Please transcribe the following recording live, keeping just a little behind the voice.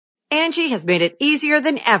Angie has made it easier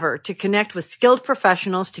than ever to connect with skilled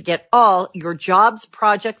professionals to get all your jobs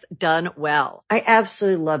projects done well. I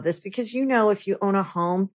absolutely love this because, if you own a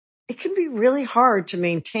home, it can be really hard to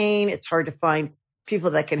maintain. It's hard to find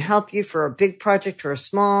people that can help you for a big project or a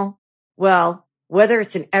small. Well, whether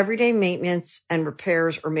it's in everyday maintenance and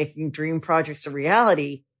repairs or making dream projects a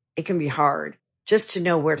reality, it can be hard just to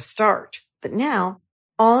know where to start. But now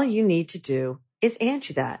all you need to do is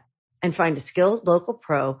Angie that and find a skilled local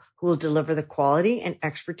pro who will deliver the quality and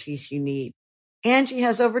expertise you need. Angie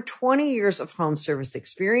has over 20 years of home service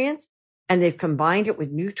experience, and they've combined it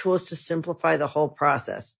with new tools to simplify the whole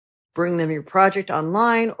process. Bring them your project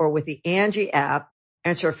online or with the Angie app,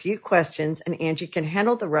 answer a few questions, and Angie can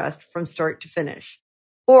handle the rest from start to finish.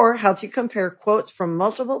 Or help you compare quotes from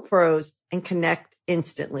multiple pros and connect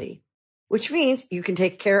instantly, which means you can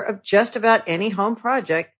take care of just about any home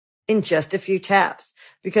project in just a few taps.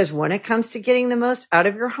 Because when it comes to getting the most out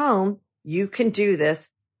of your home, you can do this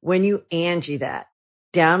when you Angie that.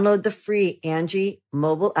 Download the free Angie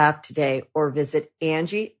mobile app today or visit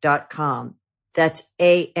Angie.com. That's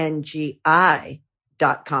ANGI.com.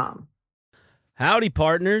 Howdy,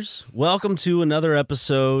 partners. Welcome to another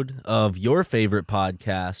episode of your favorite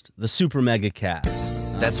podcast, the Super Mega Cast.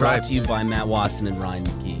 That's brought right. to you by Matt Watson and Ryan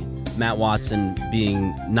McGee. Matt Watson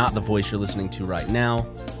being not the voice you're listening to right now.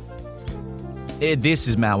 This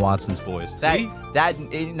is Matt Watson's voice. See?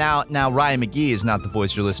 Now Ryan McGee is not the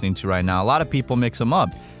voice you're listening to right now. A lot of people mix them up.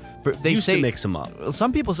 They Used to mix them up. A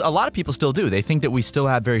lot of people still do. They think that we still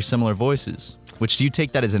have very similar voices. Which, do you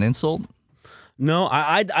take that as an insult? No,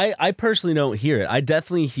 I personally don't hear it. I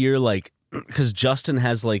definitely hear, because Justin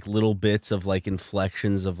has, little bits of,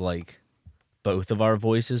 inflections of, both of our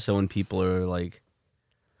voices. So when people are,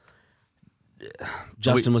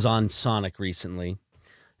 Justin was on Sonic recently,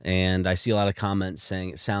 and I see a lot of comments saying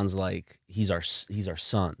it sounds like he's our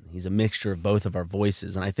son. He's a mixture of both of our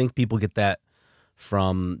voices. And I think people get that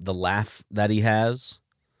from the laugh that he has.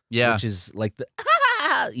 Yeah. Which is like the,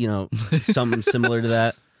 something similar to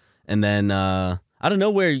that. And then I don't know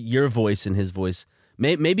where your voice and his voice.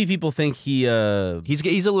 Maybe people think he's a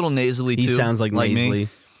little nasally too. He sounds like nasally.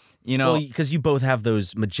 Me. Because you both have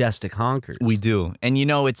those majestic honkers. We do, and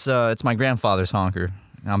it's my grandfather's honker.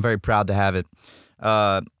 I'm very proud to have it.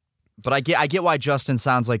 But I get why Justin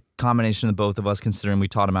sounds like a combination of both of us, considering we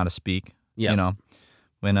taught him how to speak. Yeah.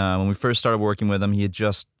 When we first started working with him, he had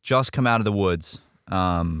just come out of the woods.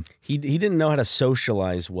 He didn't know how to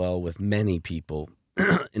socialize well with many people.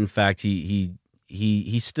 In fact, he's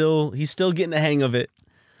still getting the hang of it.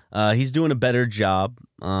 He's doing a better job.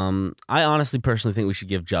 I honestly, personally think we should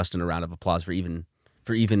give Justin a round of applause for even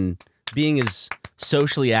being as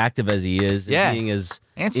socially active as he is, and being as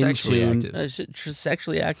and sexually active,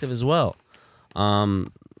 sexually active as well. I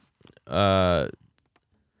don't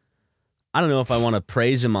know if I want to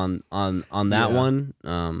praise him on that one,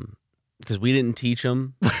 because we didn't teach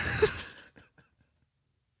him,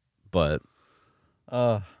 but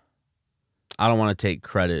I don't want to take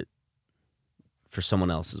credit for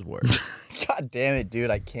someone else's work. God damn it,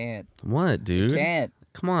 dude! I can't. What, dude? I can't.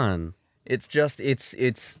 Come on. It's just it's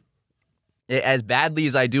as badly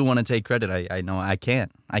as I do want to take credit. I know I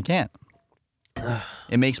can't.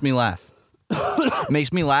 It makes me laugh. It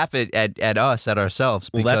makes me laugh at us, at ourselves.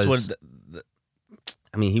 Because, well, that's what.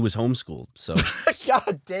 He was homeschooled, so.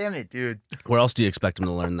 God damn it, dude! Where else do you expect him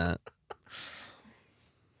to learn that?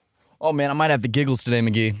 Oh man, I might have the giggles today,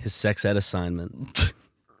 McGee. His sex ed assignment.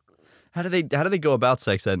 How do they go about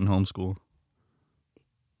sex ed in homeschool?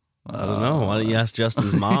 I don't know. Why don't you ask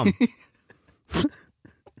Justin's mom?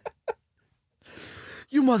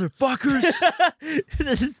 You motherfuckers!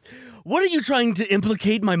 What are you trying to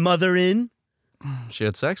implicate my mother in? She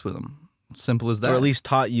had sex with him. Simple as that. Or at least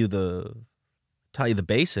taught you the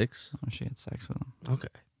basics. Oh, she had sex with him. Okay.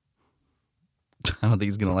 I don't think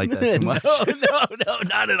he's gonna like that too much. No,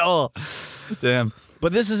 not at all. Damn.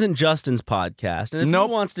 But this isn't Justin's podcast, and if he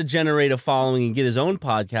wants to generate a following and get his own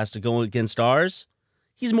podcast to go against ours,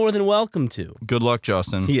 he's more than welcome to. Good luck,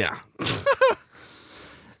 Justin. Yeah.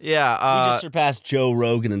 Yeah. He just surpassed Joe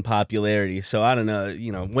Rogan in popularity, so I don't know,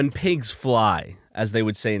 when pigs fly, as they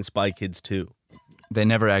would say in Spy Kids 2. They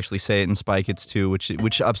never actually say it in Spy Kids 2,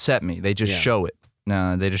 which upset me. They just show it.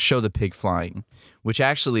 They just show the pig flying, which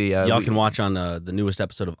actually... Y'all can watch on the newest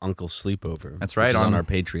episode of Uncle Sleepover. That's right. Which is on our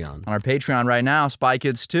Patreon. On our Patreon right now, Spy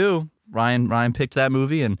Kids 2. Ryan picked that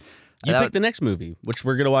movie, and... You picked the next movie, which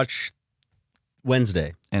we're going to watch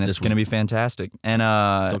Wednesday. And it's going to be fantastic. And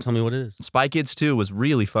don't tell me what it is. Spy Kids 2 was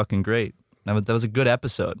really fucking great. That was a good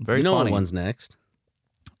episode. Very funny. You know what one's next?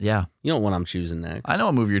 Yeah. You know what one I'm choosing next? I know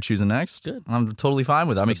what movie you're choosing next. Good. I'm totally fine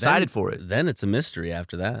with it. I'm excited for it. Then it's a mystery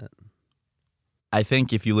after that. I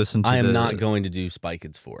think if you listen to I am not going to do Spy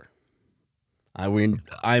Kids 4.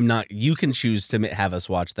 I'm not. You can choose to have us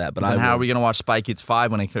watch that, but then how are we going to watch Spy Kids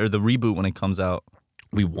 5 or the reboot when it comes out?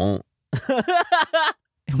 We won't.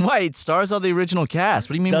 Why? It stars all the original cast.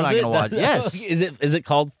 What do you mean we're not going to watch? Yes. Is it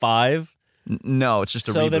called 5? No, it's just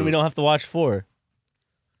a reboot. So then we don't have to watch 4.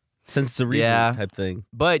 Since it's a reboot type thing.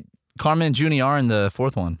 But Carmen and Junie are in the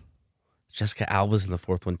 4th one. Jessica Alba's in the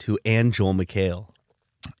 4th one too, and Joel McHale.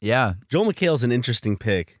 Yeah. Joel McHale's an interesting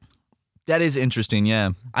pick. That is interesting,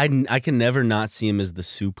 yeah. I can never not see him as the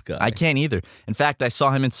soup guy. I can't either. In fact, I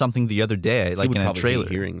saw him in something the other day, like in a trailer.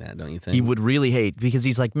 Hate hearing that, don't you think? He would really hate, because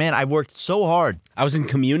he's like, man, I worked so hard. I was in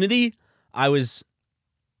Community.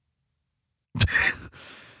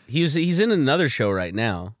 He's in another show right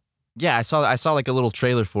now. Yeah, I saw like a little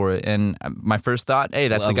trailer for it, and my first thought, hey,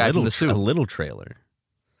 that's the guy from the soup. A little trailer.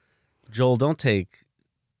 Joel, don't take.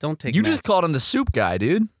 You just called him the soup guy,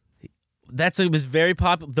 dude. It was very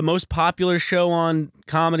the most popular show on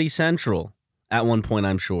Comedy Central at one point,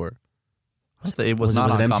 I'm sure. It was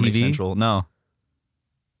not on Comedy MTV? Central. No,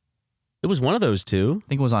 it was one of those two. I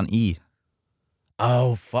think it was on E.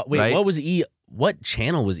 Oh, fuck. Wait, right? What was E? What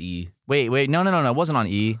channel was E? Wait, no, it wasn't on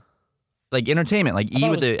E. Like entertainment, like E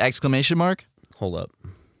with the exclamation mark. Hold up.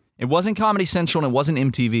 It wasn't Comedy Central and it wasn't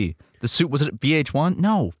MTV. The soup, was it VH1?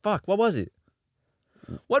 No, fuck, what was it?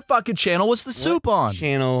 What fucking channel was the soup on? What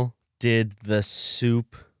channel did the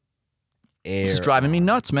soup air? This is driving me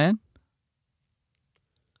nuts, man.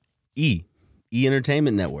 E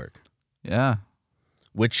Entertainment Network. Yeah.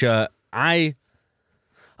 Which I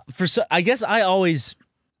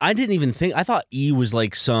didn't even think. I thought E was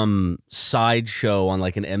like some sideshow on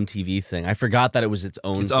like an MTV thing. I forgot that it was its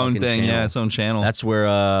own thing. Channel. Yeah, its own channel. That's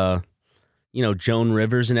where Joan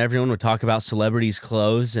Rivers and everyone would talk about celebrities'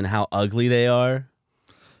 clothes and how ugly they are.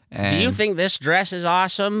 Do you think this dress is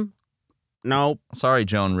awesome? No. Sorry,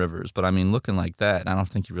 Joan Rivers, but I mean, looking like that, I don't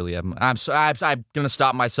think you really have. I'm gonna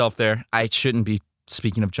stop myself there. I shouldn't be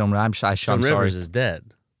speaking of Joan Rivers. Joan Rivers is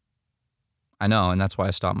dead. I know, and that's why I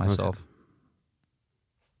stopped myself. Okay.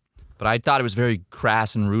 But I thought it was very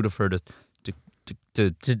crass and rude of her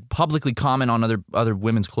to publicly comment on other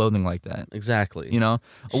women's clothing like that. Exactly. You know,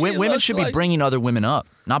 women should be bringing other women up,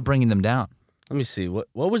 not bringing them down. Let me see. What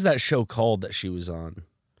was that show called that she was on?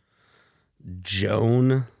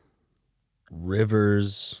 Joan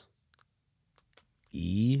Rivers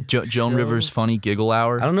E? Joan Rivers Funny Giggle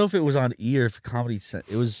Hour? I don't know if it was on E or if Comedy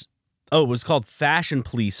Central. It was called Fashion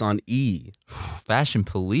Police on E. Fashion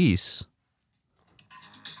Police?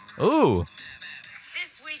 Ooh.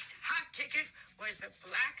 This week's hot ticket was the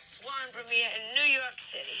Black Swan premiere in New York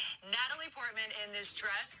City. Natalie Portman in this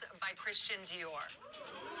dress by Christian Dior.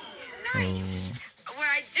 Nice. What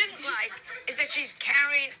I didn't like is that she's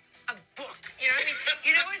carrying a book. You know what I mean?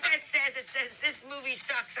 You know what that says? It says, this movie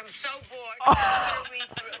sucks. I'm so bored. I'm going to read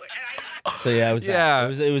through it. So yeah, it was that.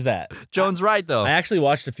 Yeah. It was that. Joan's right, though. I actually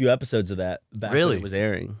watched a few episodes of that back when it was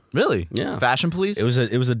airing. Really? Yeah. Fashion Police? It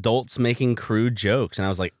was adults making crude jokes, and I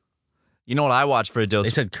was like, you know what I watched for adults?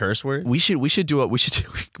 They said curse words? We should do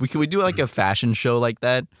like a fashion show like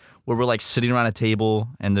that where we're like sitting around a table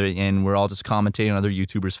and we're all just commentating on other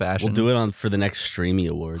YouTubers' fashion. We'll do it for the next Streamy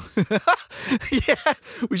Awards. Yeah,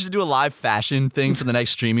 we should do a live fashion thing for the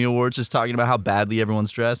next Streamy Awards, just talking about how badly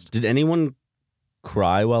everyone's dressed. Did anyone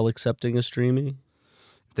cry while accepting a Streamy?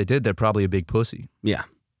 If they did, they're probably a big pussy. Yeah.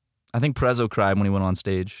 I think Prezzo cried when he went on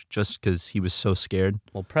stage just because he was so scared.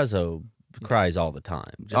 Well, Prezzo cries all the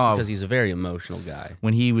time just because he's a very emotional guy.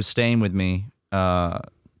 When he was staying with me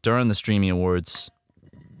during the Streamy Awards,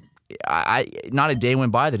 I not a day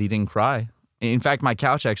went by that he didn't cry. In fact, my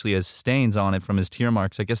couch actually has stains on it from his tear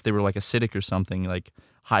marks. I guess they were like acidic or something, like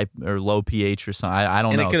high or low pH or something. I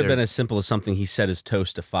don't know. And it could have been as simple as something he set his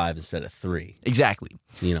toast to 5 instead of 3. Exactly.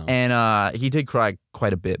 You know. And he did cry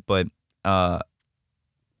quite a bit, but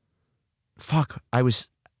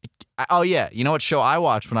oh yeah, you know what show I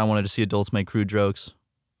watched when I wanted to see adults make crude jokes?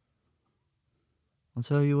 I'll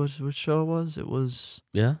tell you what show it was. It was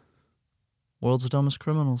World's Dumbest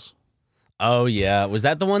Criminals. Oh yeah, was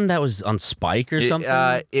that the one that was on Spike or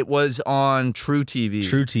something? It was on True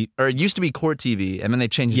TV. Or it used to be Court TV, and then they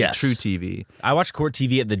changed it to True TV. I watched Court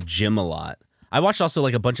TV at the gym a lot. I watched also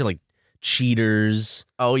like a bunch of like Cheaters.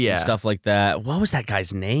 Oh yeah, and stuff like that. What was that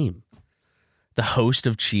guy's name? The host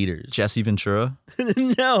of Cheaters, Jesse Ventura.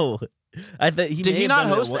 No, I thought he did. He not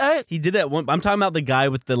host that? He did that one. I'm talking about the guy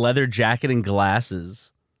with the leather jacket and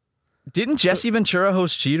glasses. Didn't Jesse Ventura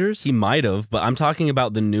host Cheaters? He might have, but I'm talking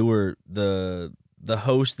about the newer the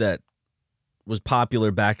host that was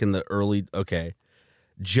popular back in the early. Okay,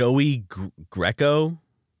 Joey Greco.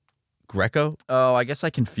 Greco? Oh, I guess I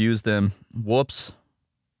confused them. Whoops.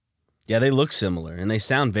 Yeah, they look similar, and they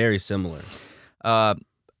sound very similar.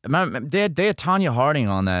 They had Tanya Harding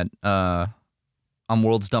on that on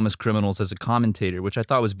World's Dumbest Criminals as a commentator, which I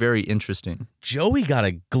thought was very interesting. Joey got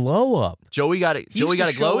a glow up. Joey got a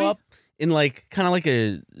glowy up in like kind of like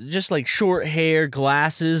just like short hair,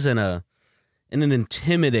 glasses, and an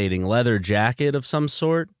intimidating leather jacket of some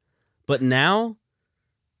sort. But now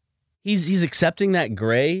he's accepting that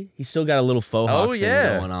gray. He's still got a little faux hawk thing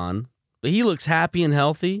going on, but he looks happy and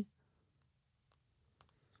healthy.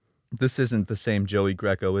 This isn't the same Joey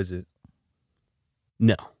Greco, is it?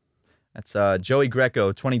 No. That's Joey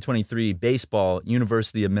Greco, 2023, baseball,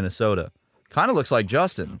 University of Minnesota. Kind of looks like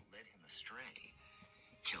Justin. Let him astray.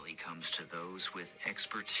 Kelly comes to those with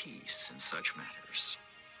expertise in such matters.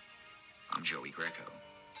 I'm Joey Greco,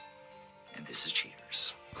 and this is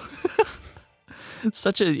Cheaters.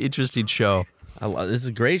 Such an interesting show. This is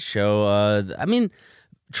a great show. I mean,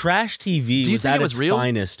 trash TV was at its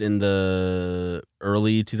finest in the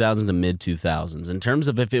early 2000s to mid 2000s. In terms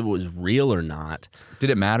of if it was real or not,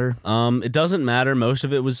 did it matter? It doesn't matter. Most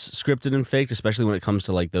of it was scripted and faked, especially when it comes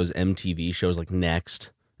to like those MTV shows like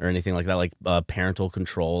Next or anything like that, like Parental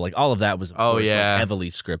Control. Like all of that was like, heavily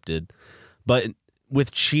scripted. But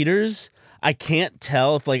with Cheaters, I can't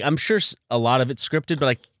tell if like I'm sure a lot of it's scripted, but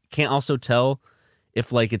I can't also tell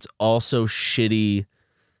if like it's also shitty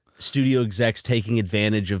studio execs taking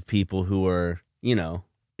advantage of people who are, you know.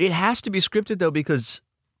 It has to be scripted, though, because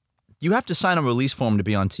you have to sign a release form to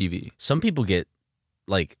be on TV. Some people get,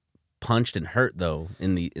 like, punched and hurt, though,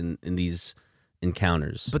 in these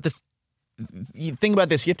encounters. But you think about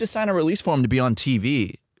this. You have to sign a release form to be on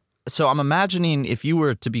TV. So I'm imagining if you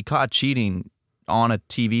were to be caught cheating on a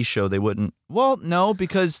TV show, they wouldn't. Well, no,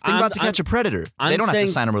 because think about To Catch a Predator. They don't have to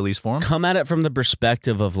sign a release form. Come at it from the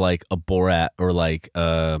perspective of like a Borat or like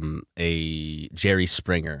a Jerry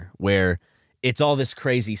Springer, where it's all this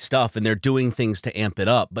crazy stuff and they're doing things to amp it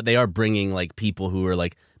up, but they are bringing like people who are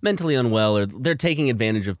like mentally unwell or they're taking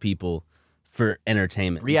advantage of people for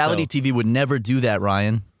entertainment. Reality TV would never do that,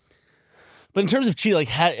 Ryan. But in terms of cheating, like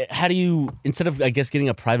how do you, instead of I guess getting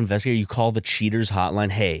a private investigator, you call the cheaters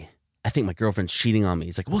hotline? Hey, I think my girlfriend's cheating on me.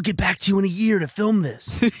 He's like, we'll get back to you in a year to film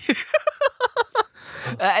this. It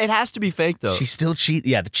has to be fake, though. She still cheat.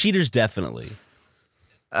 Yeah, the cheaters definitely.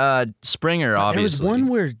 Springer, obviously. There was one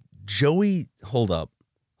where Joey. Hold up.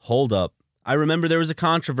 I remember there was a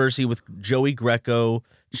controversy with Joey Greco.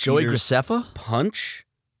 Joey Graceffa? Punch?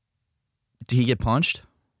 Did he get punched?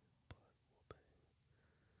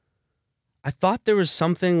 I thought there was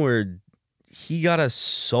something where he got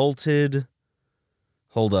assaulted.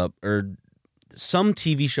 Hold up. Or some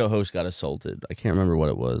TV show host got assaulted. I can't remember what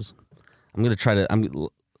it was. I'm going to try to...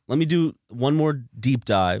 Let me do one more deep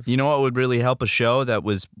dive. You know what would really help a show that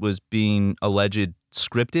was being alleged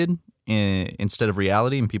scripted instead of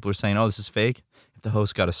reality, and people are saying, oh, this is fake? If the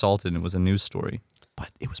host got assaulted and it was a news story. But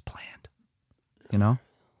it was planned. You know?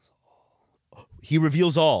 He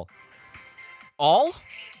reveals all. All?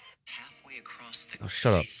 Halfway across the Oh,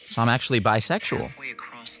 shut up. So I'm actually bisexual. halfway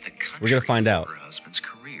across the country. We're gonna find out. For her husband's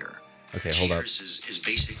career. Okay, hold up. Cheaters is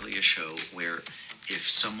basically a show where if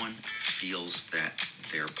someone feels that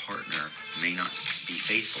their partner may not be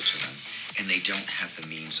faithful to them and they don't have the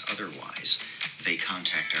means otherwise, they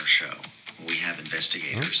contact our show. We have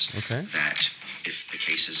investigators that, if the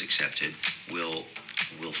case is accepted, will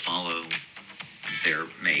follow their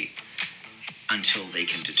mate until they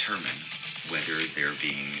can determine whether they're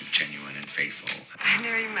being genuine and faithful. I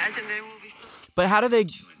never imagined that it would be so. But how do they...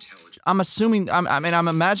 Too intelligent. I'm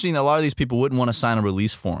imagining that a lot of these people wouldn't want to sign a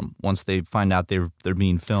release form once they find out they're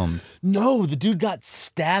being filmed. No, the dude got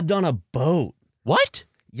stabbed on a boat. What?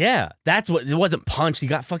 Yeah, that's what... It wasn't punched. He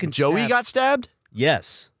got fucking Joey stabbed. got stabbed?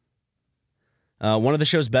 Yes. One of the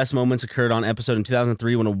show's best moments occurred on episode in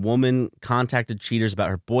 2003 when a woman contacted cheaters about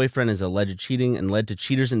her boyfriend as alleged cheating and led to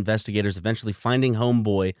cheaters investigators eventually finding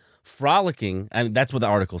homeboy frolicking. I mean, that's what the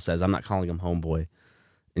article says. I'm not calling him homeboy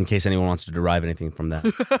in case anyone wants to derive anything from that.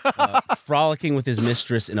 Frolicking with his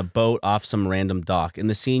mistress in a boat off some random dock. In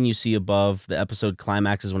the scene you see above, the episode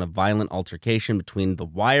climaxes when a violent altercation between the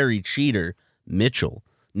wiry cheater, Mitchell,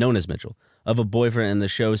 known as Mitchell, of a boyfriend and the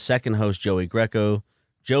show's second host, Joey Greco.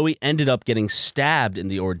 Joey ended up getting stabbed in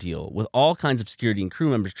the ordeal, with all kinds of security and crew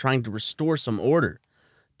members trying to restore some order.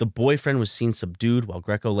 The boyfriend was seen subdued while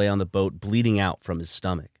Greco lay on the boat, bleeding out from his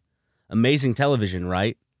stomach. Amazing television,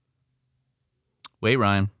 right? Wait,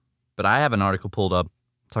 Ryan. But I have an article pulled up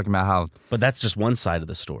talking about how But that's just one side of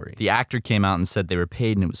the story. the actor came out and said they were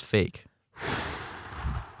paid and it was fake.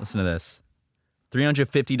 Listen to this.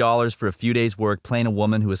 $350 for a few days' work playing a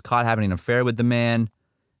woman who was caught having an affair with the man.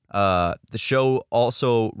 The show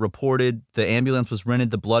also reported the ambulance was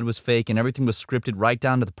rented, the blood was fake, and everything was scripted right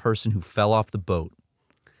down to the person who fell off the boat.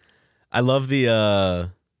 I love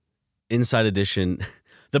the Inside Edition.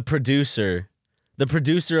 The producer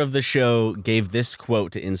of the show gave this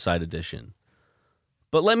quote to Inside Edition.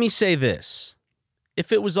 But let me say this.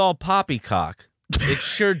 If it was all poppycock, it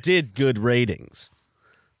sure did good ratings.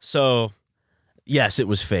 So, yes, it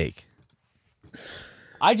was fake.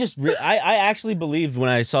 I actually believed when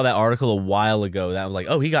I saw that article a while ago that I was like,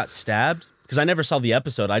 oh, he got stabbed? Because I never saw the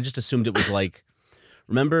episode. I just assumed it was like,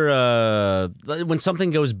 remember when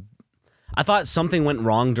something goes, I thought something went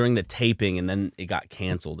wrong during the taping and then it got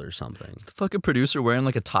canceled or something. Is the fucking producer wearing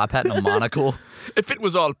like a top hat and a monocle? If it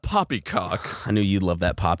was all poppycock. I knew you'd love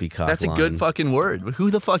that poppycock That's line. a good fucking word.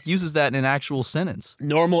 Who the fuck uses that in an actual sentence?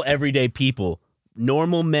 Normal, everyday people.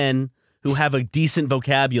 Normal men who have a decent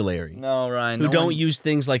vocabulary. No, Ryan. Who don't use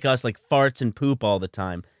things like us, like farts and poop all the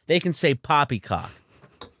time. They can say poppycock.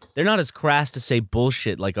 They're not as crass to say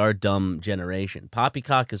bullshit like our dumb generation.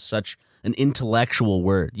 Poppycock is such an intellectual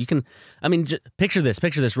word. You can, picture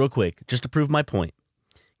this real quick, just to prove my point.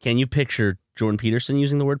 Can you picture Jordan Peterson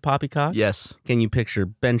using the word poppycock? Yes. Can you picture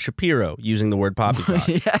Ben Shapiro using the word poppycock?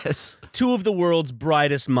 Yes. Two of the world's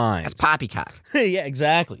brightest minds. That's poppycock. Yeah,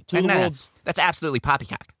 exactly. Two of the world's... That's absolutely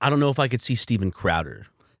poppycock. I don't know if I could see Steven Crowder.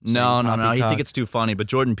 No. You think it's too funny, but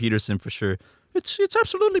Jordan Peterson for sure. It's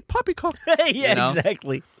absolutely poppycock. Yeah, you know?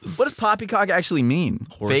 Exactly. What does poppycock actually mean?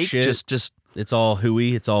 Horse Fake? Shit. Just It's all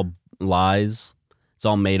hooey. It's all lies. It's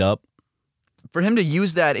all made up. for him to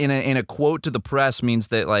use that in a quote to the press means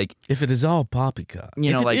that, like, if it is all poppycock,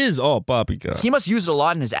 you know, if it is all poppycock, he must use it a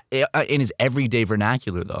lot in his everyday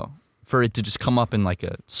vernacular, though, for it to just come up in like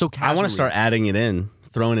a so casually. I want to start adding it in,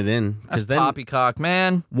 throwing it in, because then poppycock,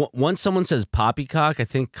 man. Once someone says poppycock, I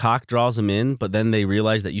think cock draws them in, but then they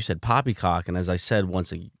realize that you said poppycock, and as I said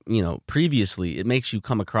previously, it makes you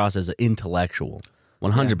come across as an intellectual.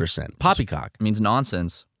 100%. Poppycock It means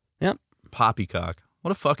nonsense. Yep. Poppycock. What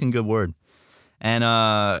a fucking good word. And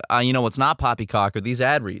what's not poppycock are these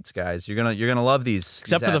ad reads, guys. You're gonna love these.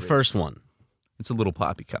 Except for the first one. It's a little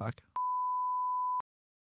poppycock.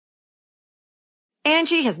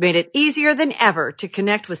 Angie has made it easier than ever to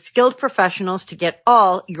connect with skilled professionals to get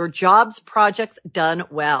all your jobs projects done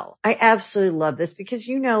well. I absolutely love this because,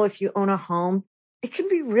 if you own a home, it can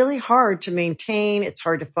be really hard to maintain. It's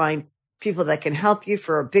hard to find people that can help you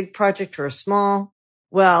for a big project or a small.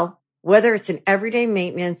 Well, whether it's in everyday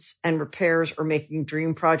maintenance and repairs or making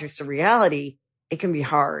dream projects a reality, it can be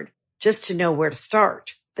hard just to know where to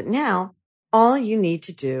start. But now, all you need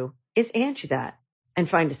to do is Angie that and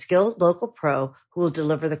find a skilled local pro who will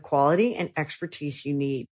deliver the quality and expertise you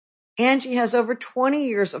need. Angie has over 20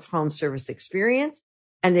 years of home service experience,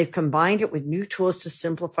 and they've combined it with new tools to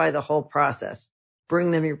simplify the whole process.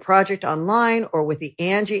 Bring them your project online or with the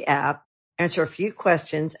Angie app. Answer a few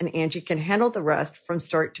questions, and Angie can handle the rest from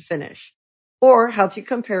start to finish. Or help you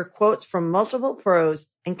compare quotes from multiple pros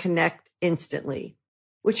and connect instantly.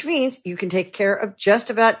 Which means you can take care of just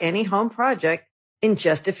about any home project in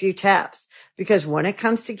just a few taps. Because when it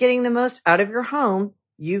comes to getting the most out of your home,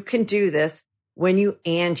 you can do this when you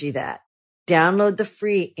Angie that. Download the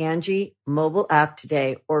free Angie mobile app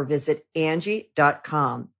today or visit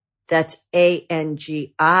Angie.com. That's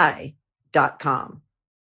ANGI.com.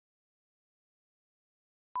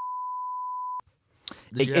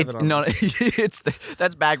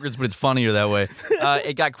 That's backwards, but it's funnier that way.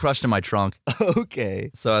 It got crushed in my trunk.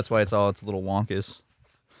 Okay. So that's why it's a little wonkus.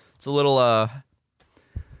 It's a little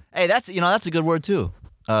hey, that's a good word too.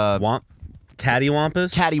 Cattywampus?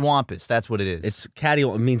 Cattywampus, that's what it is. It's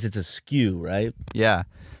it means it's askew, right? Yeah.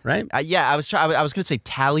 Right? Yeah, I was gonna say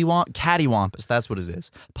cattywampus, that's what it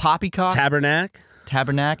is. Poppycock? Tabernacle?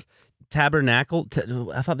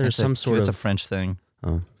 I thought there was some sort of... It's a French thing.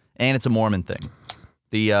 Oh. And it's a Mormon thing.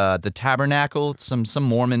 The Tabernacle, some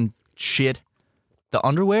Mormon shit. The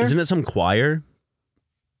underwear? Isn't it some choir?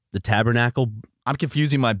 The Tabernacle? I'm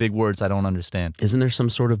confusing my big words I don't understand. Isn't there some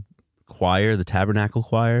sort of choir, the Tabernacle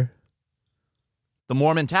choir? The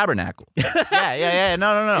Mormon Tabernacle. Yeah.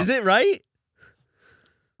 No. Is it right?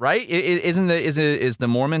 Right? Is the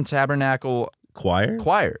Mormon Tabernacle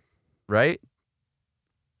choir, right?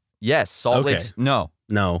 Yes, Salt Lake. No.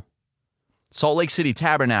 Salt Lake City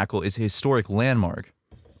Tabernacle is a historic landmark.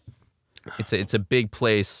 It's a big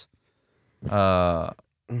place.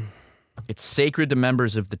 It's sacred to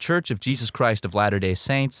members of the Church of Jesus Christ of Latter-day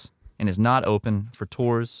Saints and is not open for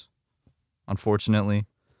tours, unfortunately.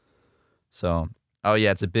 So,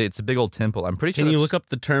 it's a big old temple. I'm pretty sure. Can you look up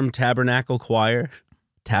the term tabernacle choir?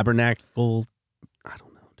 Tabernacle, I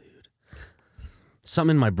don't know, dude.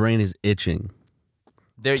 Something in my brain is itching.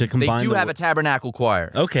 They to combine do have a tabernacle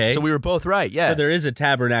choir. Okay. So we were both right, yeah. So there is a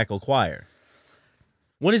tabernacle choir.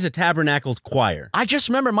 What is a tabernacle choir? I just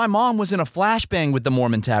remember my mom was in a flashbang with the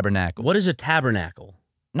Mormon Tabernacle. What is a tabernacle?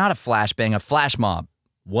 Not a flashbang, a flash mob.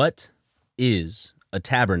 What is a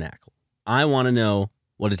tabernacle? I want to know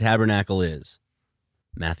what a tabernacle is.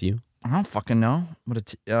 Matthew? I don't fucking know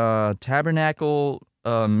what a tabernacle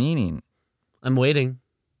meaning. I'm waiting.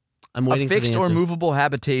 I'm waiting A fixed for the or answer. movable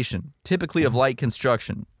habitation, typically of light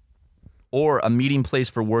construction, or a meeting place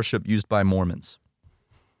for worship used by Mormons.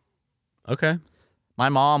 Okay. My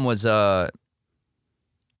mom was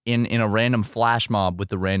in a random flash mob with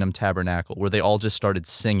the random tabernacle where they all just started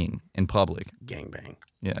singing in public. Gangbang.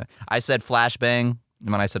 Yeah. I said flashbang,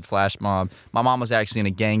 and when I said flash mob, my mom was actually in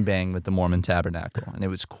a gangbang with the Mormon Tabernacle, and it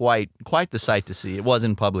was quite the sight to see. It was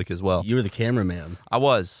in public as well. You were the cameraman. I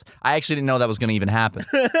was. I actually didn't know that was going to even happen.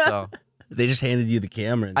 So They just handed you the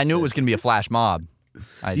camera. And I knew it said- was going to be a flash mob.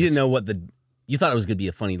 You didn't know what you thought it was going to be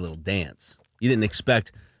a funny little dance. You didn't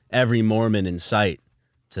expect every Mormon in sight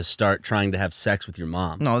to start trying to have sex with your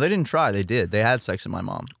mom. No, they didn't try. They did. They had sex with my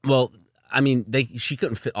mom. Well, I mean, she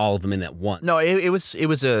couldn't fit all of them in at once. No, it was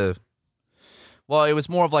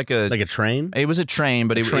more of like a train. It was a train,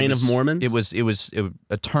 but A train was, of Mormons? It was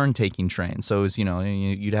a turn taking train. So it was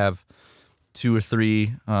you'd have 2 or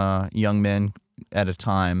 3 young men at a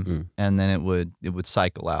time, and then it would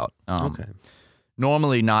cycle out. Okay.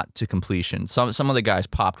 Normally not to completion. Some of the guys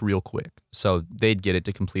popped real quick, so they'd get it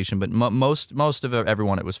to completion. But most of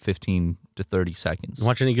everyone, it was 15 to 30 seconds.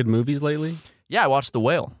 Watch any good movies lately? Yeah, I watched The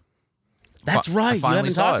Whale. That's I right. You finally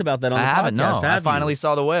haven't saw talked it. about that on I the haven't, podcast, no. have I you? finally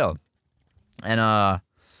saw The Whale. And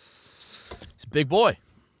he's a big boy.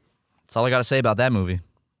 That's all I got to say about that movie.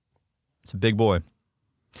 It's a big boy.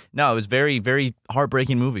 No, it was very, very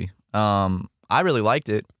heartbreaking movie. I really liked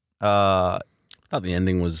it. I thought the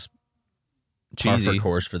ending was par Cheesy. for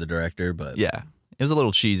course for the director, but Yeah, it was a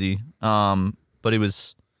little cheesy. But it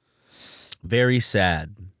was very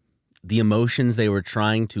sad. The emotions they were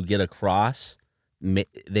trying to get across,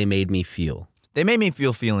 they made me feel. They made me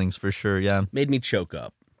feel feelings for sure. Yeah. Made me choke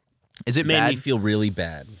up. Is it Made bad? me feel really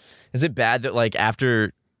bad. Is it bad that like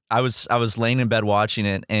after I was laying in bed watching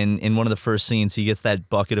it, and in one of the first scenes he gets that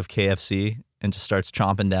bucket of KFC and just starts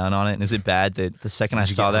chomping down on it? And is it bad that the second I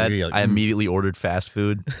you saw get that, hungry? You're like, I immediately ordered fast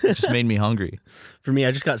food? It just made me hungry. For me,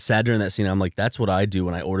 I just got sad during that scene. I'm like, that's what I do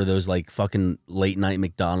when I order those like fucking late night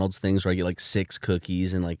McDonald's things where I get like 6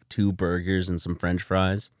 cookies and like 2 burgers and some French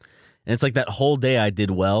fries. And it's like that whole day I did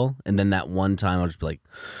well, and then that one time I'll just be like,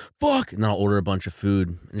 fuck, and then I'll order a bunch of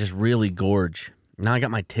food and just really gorge. Now I got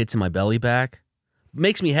my tits and my belly back.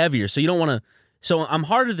 Makes me heavier, so you don't want to. So I'm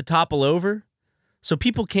harder to topple over, so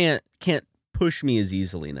people can't push me as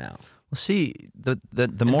easily now. Well, see, the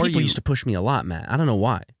And more people you used to push me a lot, Matt. I don't know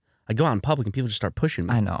why. I go out in public and people just start pushing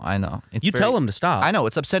me. I know. It's You tell them to stop. I know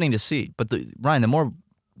it's upsetting to see, but Ryan, the more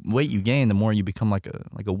weight you gain, the more you become like a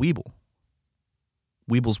weeble.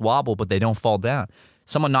 Weebles wobble, but they don't fall down.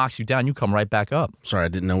 Someone knocks you down, you come right back up. Sorry, I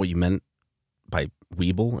didn't know what you meant by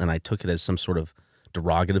weeble, and I took it as some sort of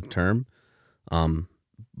derogative term.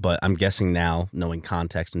 But I'm guessing now, knowing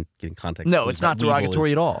context and getting context. No, it's not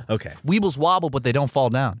derogatory at all. Okay. Weebles wobble, but they don't fall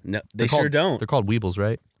down. No, They're they sure called- don't. They're called weebles,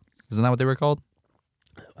 right? Isn't that what they were called?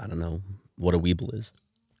 I don't know what a weeble is.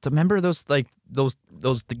 Remember those the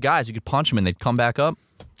guys you could punch them and they'd come back up.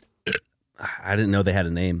 I didn't know they had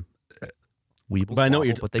a name. Weebles, But I know what wobble,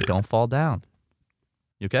 you're but they don't fall down.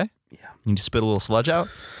 You okay? Yeah. You need to spit a little sludge out.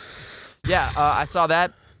 Yeah, I saw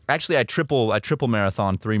that. Actually, I triple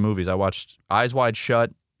marathon 3 movies. I watched Eyes Wide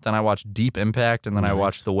Shut, then I watched Deep Impact, and then I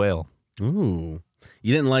watched The Whale. Ooh.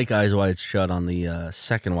 You didn't like Eyes Wide Shut on the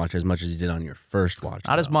second watch as much as you did on your first watch.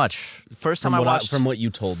 Not as though. much. First time From I what watched. from what you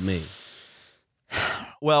told me.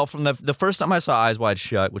 Well, from the first time I saw Eyes Wide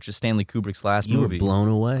Shut, which is Stanley Kubrick's last You movie, were blown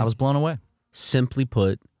away. I was blown away. Simply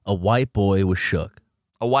put, a white boy was shook.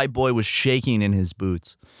 A white boy was shaking in his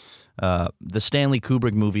boots. The Stanley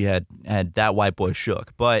Kubrick movie had that white boy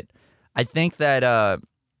shook. But I think that, I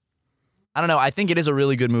don't know, I think it is a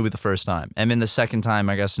really good movie the first time. And then the second time,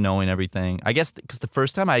 I guess, knowing everything. I guess because the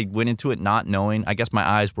first time I went into it not knowing, I guess my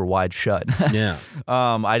eyes were wide shut. Yeah.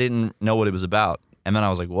 I didn't know what it was about. And then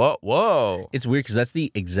I was like, whoa. It's weird because that's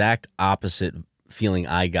the exact opposite feeling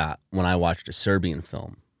I got when I watched a Serbian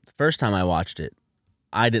film. The first time I watched it,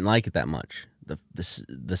 I didn't like it that much.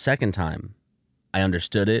 The second time, I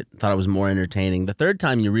understood it, thought it was more entertaining. The third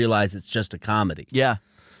time, you realize it's just a comedy. Yeah.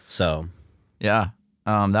 So, Yeah.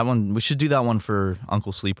 That one, we should do that one for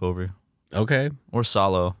Uncle Sleepover. okay. Or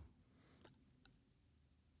Salo.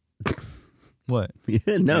 What?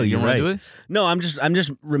 Yeah, no, You you're don't wanna right. do it? No, I'm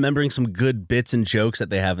just remembering some good bits and jokes that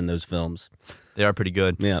they have in those films. They are pretty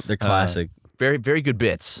good. Yeah, they're classic. Very, very good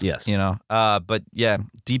bits. Yes. You know. But yeah,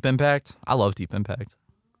 Deep Impact. I love Deep Impact.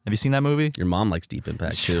 Have you seen that movie? Your mom likes Deep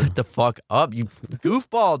Impact too. Shut the fuck up, you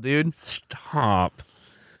goofball, dude. Stop.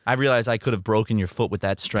 I realized I could have broken your foot with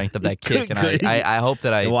that strength of that kick, and I hope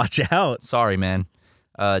that I... Watch out. Sorry, man.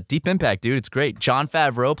 Deep Impact, dude. It's great. Jon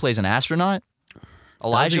Favreau plays an astronaut.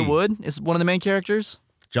 Elijah Wood is one of the main characters.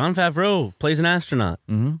 Jon Favreau plays an astronaut.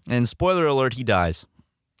 Mm-hmm. And spoiler alert, he dies.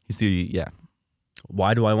 He's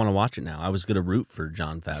Why do I want to watch it now? I was going to root for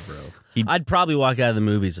Jon Favreau. I'd probably walk out of the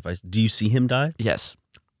movies if I... Do you see him die? Yes.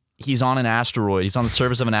 He's on an asteroid. He's on the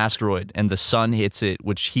surface of an asteroid, and the sun hits it,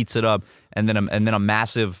 which heats it up, and then a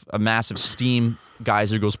massive steam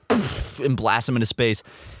geyser goes poof, and blasts him into space.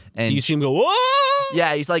 And do you see him go, whoa?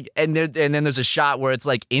 Yeah, he's like, and then there's a shot where it's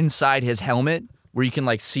like inside his helmet, where you can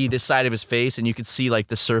like see this side of his face, and you can see like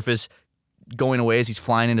the surface going away as he's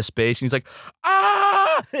flying into space, and he's like,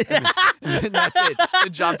 ah! And that's it.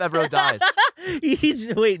 And Jon Favreau dies.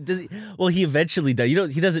 He eventually dies.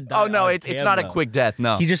 He doesn't die. Oh no, it's not a quick death.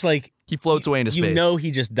 No, he just like he floats away into space. You know,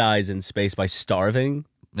 he just dies in space by starving.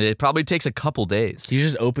 It probably takes a couple days. He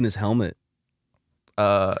just open his helmet,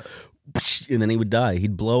 and then he would die.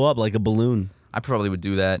 He'd blow up like a balloon. I probably would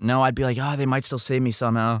do that. No, I'd be like, they might still save me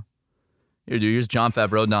somehow. Here, dude. Here's Jon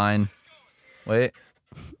Favreau dying. Wait.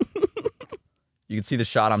 You can see the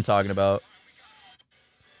shot I'm talking about.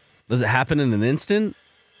 Does it happen in an instant?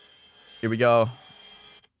 Here we go.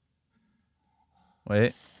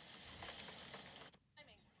 Wait.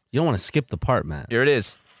 You don't want to skip the part, Matt. Here it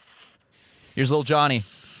is. Here's little Johnny.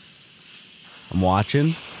 I'm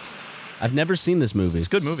watching. I've never seen this movie. It's a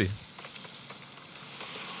good movie.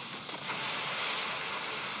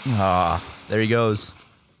 Ah, there he goes.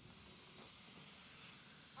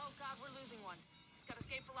 Oh God, we're losing one. He's got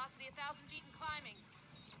escape velocity 1,000 feet and climbing.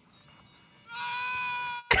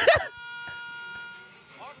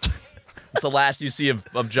 It's the last you see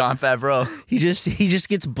of Jon Favreau. He just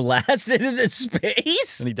gets blasted into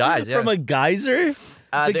space and he dies from a geyser.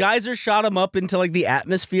 The geyser shot him up into like the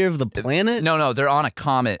atmosphere of the planet. No, they're on a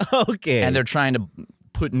comet. Okay, and they're trying to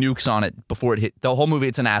put nukes on it before it hit. The whole movie,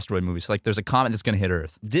 it's an asteroid movie. So like, there's a comet that's going to hit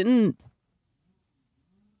Earth. Didn't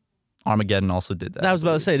Armageddon also did that? I was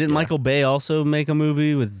about to say, didn't Michael Bay also make a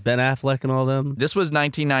movie with Ben Affleck and all them? This was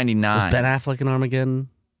 1999. Was Ben Affleck in Armageddon?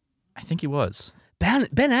 I think he was. Ben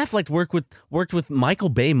Affleck worked with Michael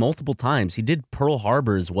Bay multiple times. He did Pearl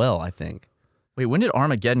Harbor as well, I think. Wait, when did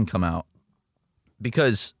Armageddon come out?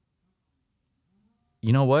 Because,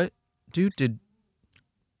 you know what, dude? Did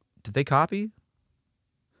they copy?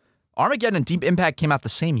 Armageddon and Deep Impact came out the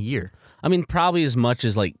same year. I mean, probably as much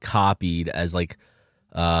as like copied as like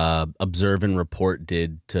Observe and Report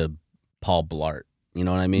did to Paul Blart. You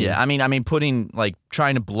know what I mean? Yeah, I mean,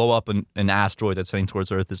 trying to blow up an asteroid that's heading towards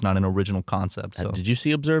Earth is not an original concept. So. Did you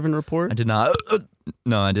see Observe and Report? I did not.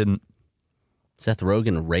 No, I didn't. Seth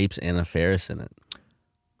Rogen rapes Anna Faris in it.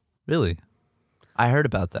 Really? I heard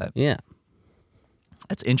about that. Yeah.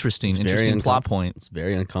 That's interesting. Interesting plot point. It's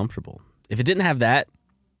very uncomfortable. If it didn't have that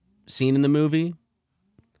scene in the movie,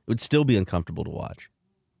 it would still be uncomfortable to watch.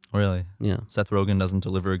 Really? Yeah. Seth Rogen doesn't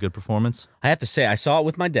deliver a good performance? I have to say, I saw it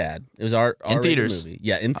with my dad. It was our in theaters movie.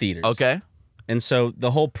 Yeah, in theaters. Okay. And so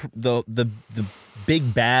the whole the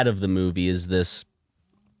big bad of the movie is this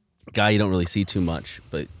guy you don't really see too much,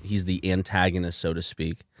 but he's the antagonist, so to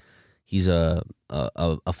speak. He's a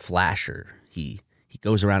flasher. He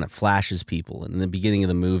goes around and flashes people. And in the beginning of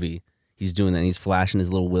the movie, he's doing that. And he's flashing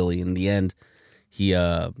his little willy. In the end, you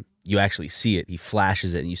actually see it. He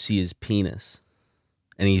flashes it, and you see his penis.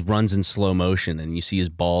 And he runs in slow motion, and you see his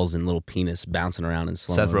balls and little penis bouncing around in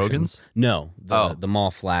slow motion. Seth Rogen's? No, the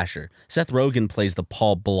mall flasher. Seth Rogen plays the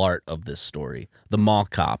Paul Blart of this story, the mall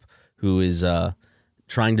cop who is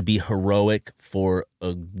trying to be heroic for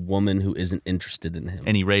a woman who isn't interested in him.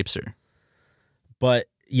 And he rapes her. But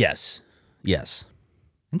yes.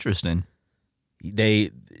 Interesting.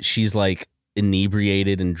 She's like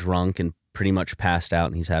inebriated and drunk and pretty much passed out,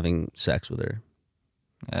 and he's having sex with her.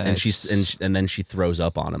 And then she throws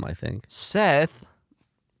up on him, I think. Seth,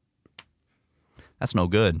 that's no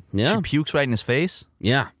good. Yeah. She pukes right in his face?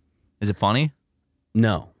 Yeah. Is it funny?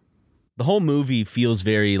 No. The whole movie feels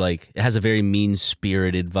very like, it has a very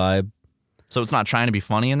mean-spirited vibe. So it's not trying to be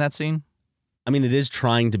funny in that scene? I mean, it is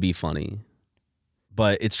trying to be funny,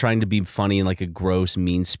 but it's trying to be funny in like a gross,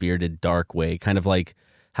 mean-spirited, dark way. Kind of like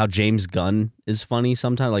how James Gunn is funny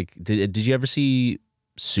sometimes. Like, did you ever see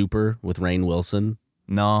Super with Rainn Wilson?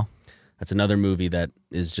 No. That's another movie that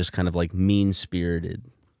is just kind of like mean-spirited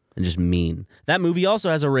and just mean. That movie also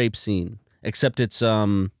has a rape scene, except it's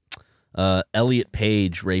Elliot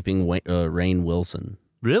Page raping Rainn Wilson.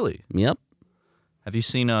 Really? Yep. Have you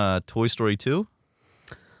seen Toy Story 2?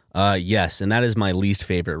 Yes, and that is my least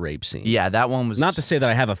favorite rape scene. Yeah, that one was... Not to say that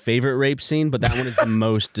I have a favorite rape scene, but that one is the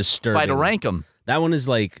most disturbing. If I had to rank them. That one is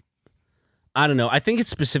like, I don't know. I think it's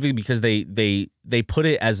specifically because they put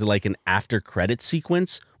it as like an after credit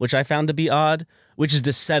sequence, which I found to be odd, which is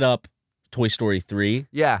to set up Toy Story 3.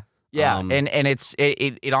 Yeah. And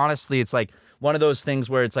it honestly, it's like one of those things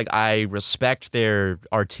where it's like I respect their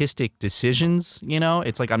artistic decisions, you know?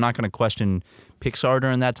 It's like I'm not going to question Pixar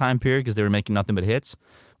during that time period because they were making nothing but hits.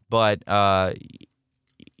 But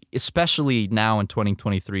especially now in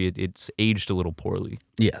 2023, it's aged a little poorly.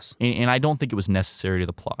 Yes. And I don't think it was necessary to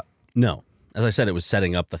the plot. No. As I said, it was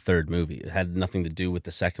setting up the third movie. It had nothing to do with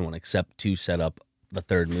the second one except to set up the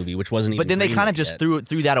third movie, which wasn't even. But then they kind of just threw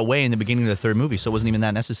that away in the beginning of the third movie, so it wasn't even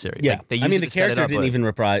that necessary. Yeah. Like, they used the character didn't even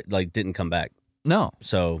didn't come back. No.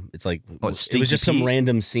 So it's like, it was Stinky just some Pete?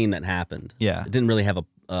 random scene that happened. Yeah. It didn't really have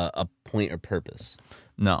a point or purpose.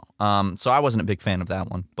 No. So I wasn't a big fan of that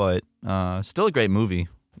one, but still a great movie,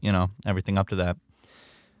 you know, everything up to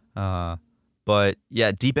that. But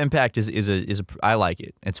yeah, Deep Impact is a I like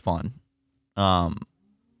it. It's fun.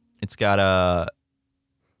 It's got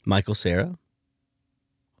Michael Cera?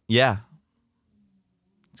 Yeah.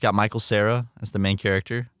 It's got Michael Cera as the main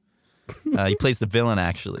character. He plays the villain,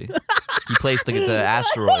 actually. He plays the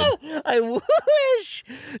asteroid. I wish.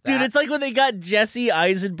 Dude, it's like when they got Jesse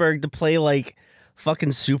Eisenberg to play like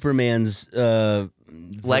fucking Superman's Lex villain.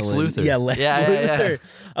 Luthor. Yeah, Lex Luthor. Yeah.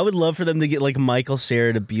 I would love for them to get like Michael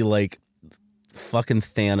Cera to be like fucking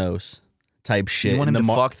Thanos type shit. You want him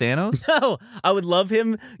to fuck Thanos? No, I would love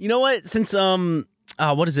him. You know what? Since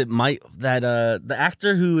what is it? The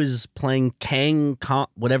actor who is playing Kang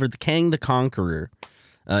the Conqueror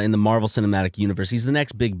in the Marvel Cinematic Universe. He's the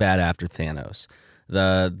next big bad after Thanos.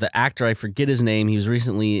 The actor, I forget his name. He was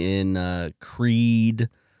recently in Creed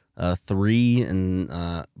 3 and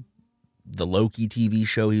the Loki TV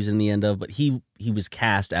show he was in the end of, but he was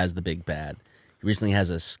cast as the big bad. He recently has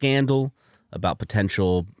a scandal about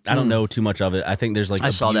potential. I don't know too much of it. I think there's like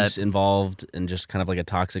abuse involved and just kind of like a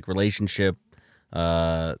toxic relationship.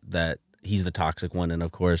 That he's the toxic one, and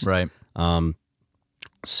of course, Right.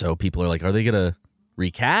 So people are like, are they gonna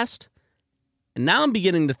recast? And now I'm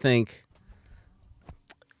beginning to think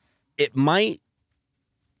it might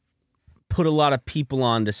put a lot of people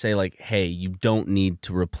on to say like, hey, you don't need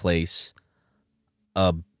to replace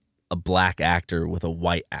a black actor with a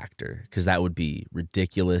white actor, because that would be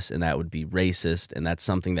ridiculous and that would be racist, and that's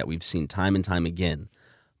something that we've seen time and time again.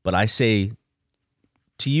 But I say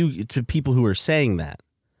to people who are saying that,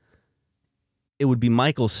 it would be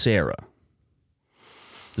Michael Cera.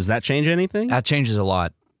 Does that change anything? That changes a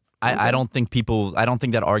lot. Okay. I don't think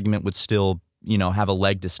that argument would still, you know, have a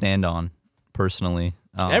leg to stand on, personally.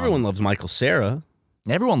 Everyone loves Michael Cera.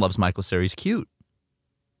 Everyone loves Michael Cera. He's cute.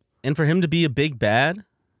 And for him to be a big bad,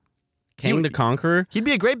 Kang the Conqueror, he'd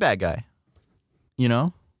be a great bad guy. You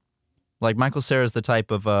know? Like, Michael Cera's the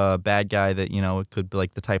type of bad guy that, you know, it could be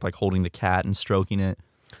like the type like holding the cat and stroking it.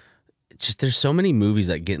 It's just, there's so many movies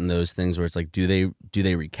that get in those things where it's like, do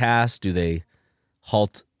they recast? Do they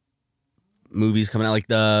halt movies coming out? Like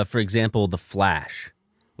for example, The Flash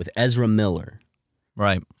with Ezra Miller.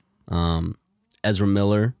 Right. Ezra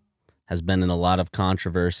Miller has been in a lot of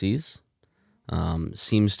controversies.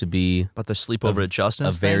 Seems to be But the sleepover at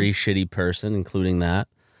Justin's a very shitty person, including that.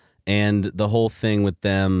 And the whole thing with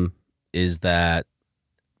them is that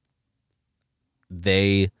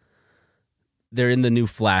they're in the new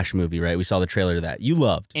Flash movie, right? We saw the trailer to that. You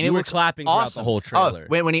loved. And you it were clapping throughout the whole trailer.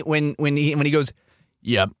 Oh, when he goes,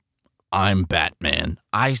 "Yep, I'm Batman."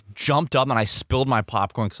 I jumped up and I spilled my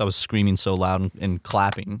popcorn because I was screaming so loud and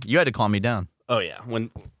clapping. You had to calm me down. Oh yeah, when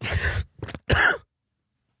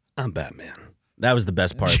I'm Batman. That was the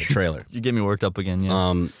best part of the trailer. You get me worked up again,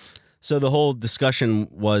 yeah. So the whole discussion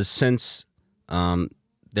was, since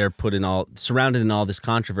they're surrounded in all this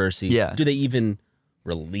controversy, do they even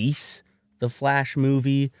release the Flash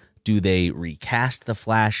movie? Do they recast the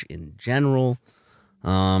Flash in general?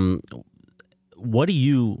 What do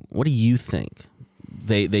you think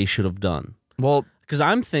they should have done? Well, because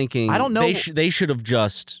I'm thinking, I don't know. They should have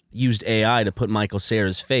just used AI to put Michael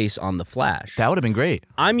Cera's face on the Flash. That would have been great.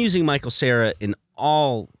 I'm using Michael Cera in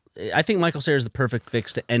all. I think Michael Cera is the perfect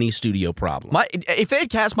fix to any studio problem. If they had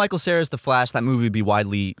cast Michael Cera as the Flash, that movie would be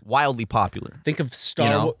wildly popular. Think of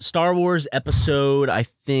Star Wars episode. I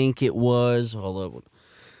think it was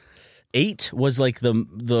 8 was like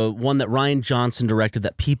the one that Rian Johnson directed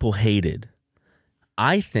that people hated.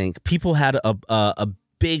 I think people had a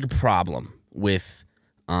big problem with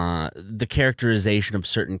the characterization of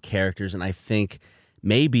certain characters, and I think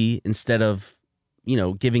maybe instead of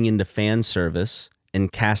giving into fan service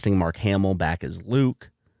and casting Mark Hamill back as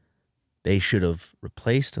Luke, they should have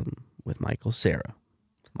replaced him with Michael Cera.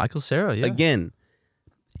 Michael Cera, yeah. Again,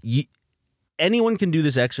 anyone can do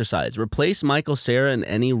this exercise. Replace Michael Cera in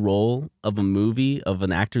any role of a movie of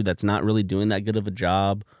an actor that's not really doing that good of a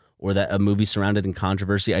job, or that a movie surrounded in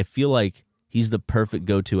controversy. I feel like he's the perfect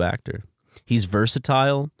go-to actor. He's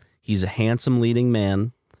versatile. He's a handsome leading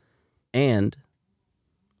man, and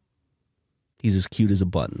he's as cute as a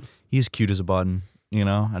button. He's cute as a button. You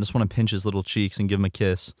know, I just want to pinch his little cheeks and give him a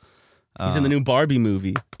kiss. He's in the new Barbie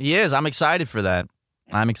movie. He is. I'm excited for that.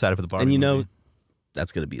 I'm excited for the Barbie movie. And you know,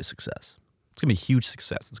 that's going to be a success. It's going to be a huge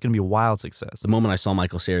success. It's going to be a wild success. The moment I saw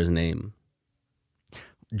Michael Cera's name,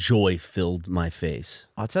 joy filled my face.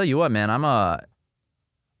 I'll tell you what, man. I've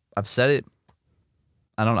said it.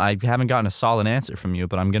 I haven't gotten a solid answer from you,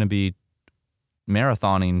 but I'm going to be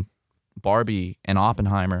marathoning Barbie and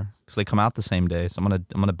Oppenheimer because they come out the same day. So I'm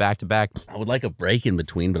gonna back to back. I would like a break in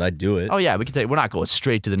between, but I'd do it. Oh yeah, we're not going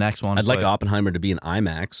straight to the next one. I'd like Oppenheimer to be in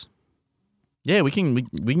IMAX. Yeah, we can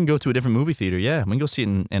go to a different movie theater. Yeah, we can go see it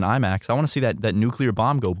in IMAX. I want to see that nuclear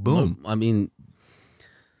bomb go boom. I mean,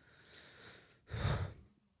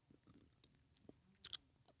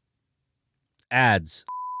 ads.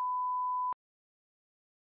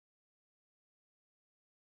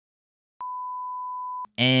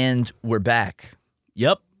 And we're back.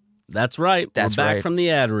 Yep, that's right. That's we're back right. from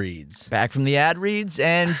the ad reads. Back from the ad reads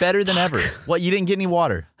and better than ever. What, you didn't get any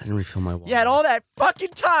water? I didn't refill my water. You had all that fucking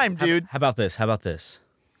time, dude. How about this?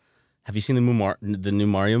 Have you seen the new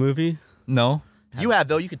Mario movie? No. You have,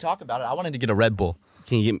 though. You could talk about it. I wanted to get a Red Bull.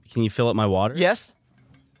 Can you fill up my water? Yes.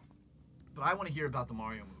 But I want to hear about the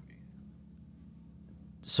Mario movie.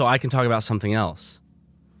 So I can talk about something else.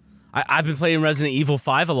 I've been playing Resident Evil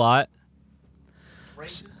 5 a lot.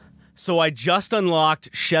 So I just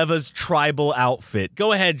unlocked Sheva's tribal outfit.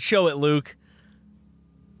 Go ahead, show it, Luke.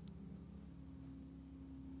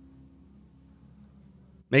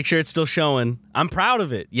 Make sure it's still showing. I'm proud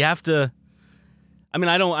of it. You have to. I mean,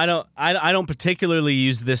 I don't particularly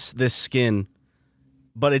use this skin,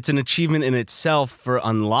 but it's an achievement in itself for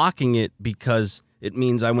unlocking it because it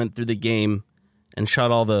means I went through the game and shot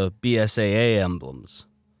all the BSAA emblems,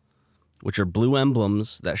 which are blue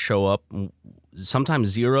emblems that show up. Sometimes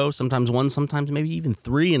 0, sometimes 1, sometimes maybe even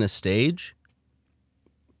 3 in a stage.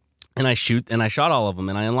 And I shot all of them,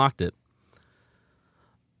 and I unlocked it.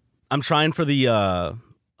 I'm trying for the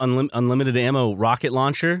unlimited ammo rocket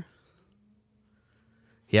launcher.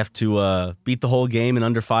 You have to beat the whole game in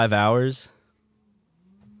under 5 hours.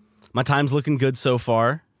 My time's looking good so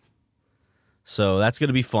far. So that's going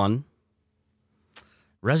to be fun.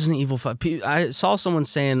 Resident Evil 5. I saw someone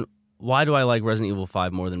saying, why do I like Resident Evil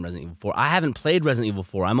 5 more than Resident Evil 4? I haven't played Resident Evil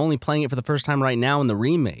 4. I'm only playing it for the first time right now in the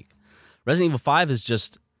remake. Resident Evil 5 is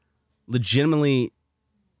just legitimately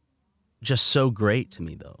just so great to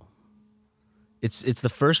me, though. It's the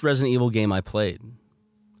first Resident Evil game I played,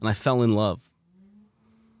 and I fell in love.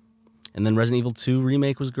 And then Resident Evil 2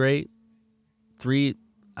 remake was great. 3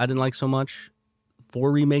 I didn't like so much.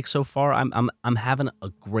 4 remake so far. I'm having a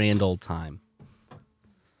grand old time.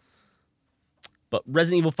 But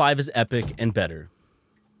Resident Evil 5 is epic and better.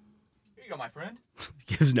 Here you go, my friend.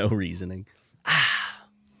 Gives no reasoning. I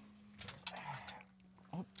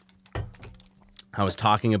was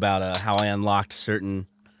talking about how I unlocked certain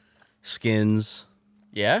skins.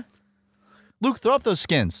 Yeah? Luke, throw up those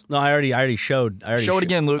skins. No, I already showed. Show it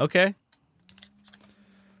again, Luke. Okay.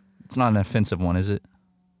 It's not an offensive one, is it?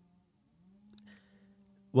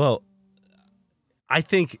 Well, I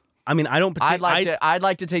think. I mean, I don't. I'd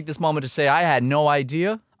like to take this moment to say I had no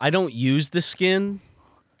idea. I don't use the skin.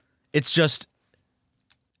 It's just.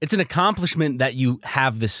 It's an accomplishment that you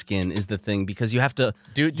have the skin is the thing because you have to.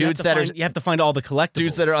 You have to find all the collectibles.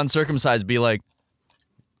 Dudes that are uncircumcised be like,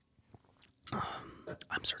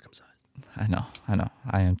 I'm circumcised. I know.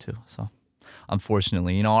 I am too. So,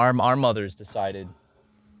 unfortunately, our mothers decided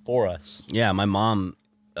for us. Yeah, my mom.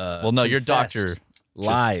 Well, no, your doctor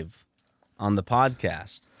live on the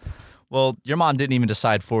podcast. Well, your mom didn't even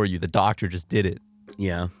decide for you. The doctor just did it.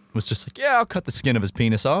 Yeah, was just like, yeah, I'll cut the skin of his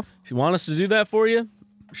penis off. If you want us to do that for you,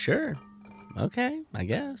 sure. Okay, I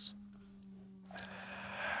guess.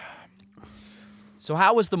 So,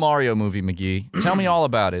 how was the Mario movie, McGee? Tell me all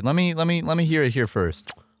about it. Let me hear it here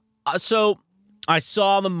first. So, I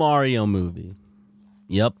saw the Mario movie.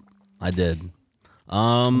 Yep, I did.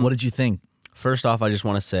 What did you think? First off, I just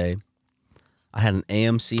want to say, I had an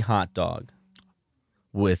AMC hot dog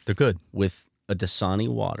They're good with a Dasani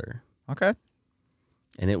water. Okay.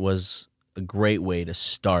 And it was a great way to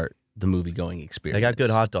start the movie-going experience. They got good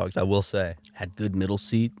hot dogs, I will say. Had good middle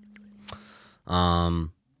seat.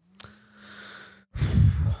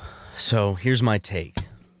 So here's my take.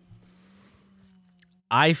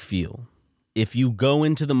 I feel if you go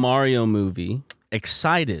into the Mario movie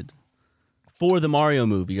excited for the Mario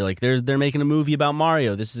movie, you're like, they're making a movie about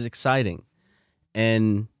Mario. This is exciting.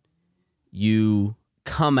 And you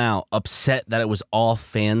come out upset that it was all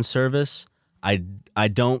fan service. I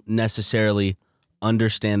don't necessarily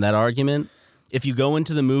understand that argument. If you go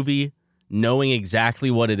into the movie knowing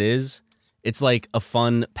exactly what it is, it's like a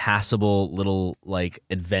fun, passable little like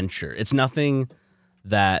adventure. It's nothing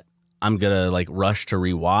that I'm gonna like rush to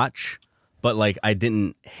rewatch, but like I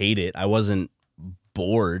didn't hate it. I wasn't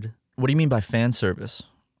bored. What do you mean by fan service?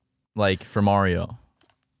 Like for Mario?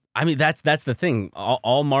 I mean, that's the thing.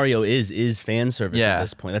 All Mario is fan service at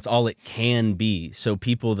this point. That's all it can be. So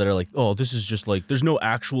people that are like, oh, this is just like, there's no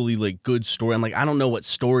actually like good story. I'm like, I don't know what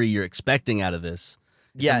story you're expecting out of this.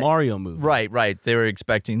 It's a Mario movie. Right. They were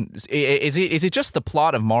expecting. Is it just the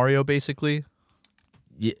plot of Mario, basically?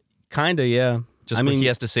 Yeah, kinda, yeah. Just where he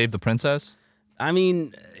has to save the princess? I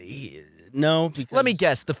mean, no. Because Let me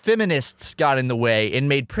guess. The feminists got in the way and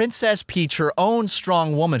made Princess Peach her own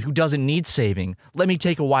strong woman who doesn't need saving. Let me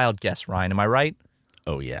take a wild guess, Ryan. Am I right?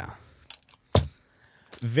 Oh, yeah.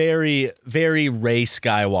 Very, very Rey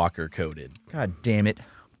Skywalker coded. God damn it.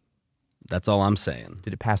 That's all I'm saying.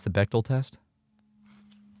 Did it pass the Bechdel test?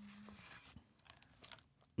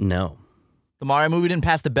 No. The Mario movie didn't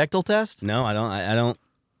pass the Bechdel test? No, I don't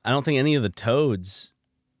think any of the Toads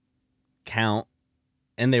count.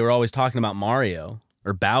 And they were always talking about Mario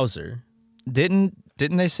or Bowser. Didn't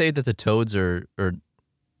they say that the Toads are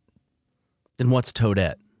Then what's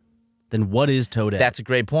Toadette? Then what is Toadette? That's a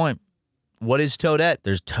great point. What is Toadette?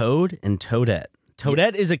 There's Toad and Toadette.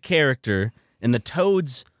 Toadette is a character, and the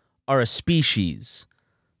Toads are a species.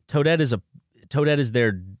 Toadette is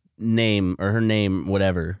their name or her name,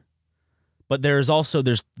 whatever. But there's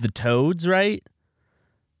the Toads, right?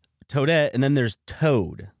 Toadette, and then there's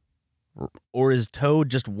Toad. Or is Toad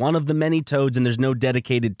just one of the many Toads and there's no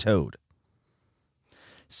dedicated Toad?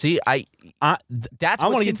 See, I want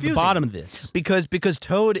to get to the bottom of this. Because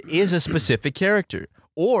Toad is a specific character.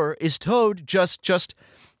 Or is Toad just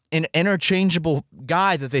an interchangeable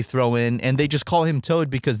guy that they throw in and they just call him Toad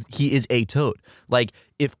because he is a Toad? Like,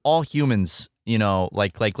 if all humans,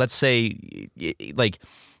 like let's say, like,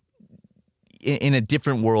 in a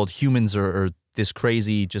different world, humans are this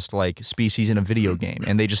crazy just like species in a video game,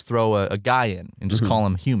 and they just throw a guy in and just call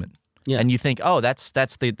him human. Yeah. And you think, oh, that's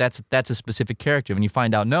a specific character, and you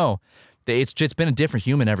find out no, it's just been a different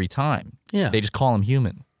human every time. Yeah. They just call him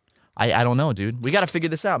human. I don't know, dude. We got to figure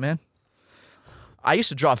this out, man. I used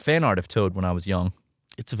to draw fan art of Toad when I was young.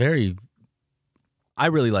 I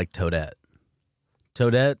really like Toadette.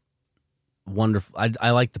 Toadette, wonderful. I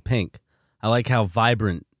like the pink. I like how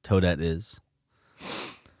vibrant Toadette is.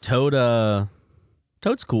 Toad's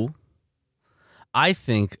cool. I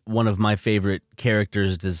think one of my favorite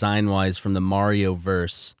characters design-wise from the Mario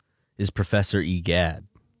verse is Professor Egad.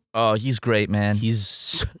 Oh, he's great, man.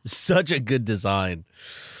 He's such a good design.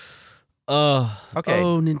 Okay.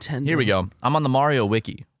 Oh, Nintendo. Here we go. I'm on the Mario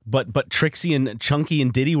wiki. But Trixie and Chunky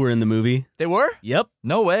and Diddy were in the movie. They were? Yep.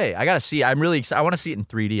 No way. I got to see. I'm really excited. I want to see it in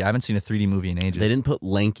 3D. I haven't seen a 3D movie in ages. They didn't put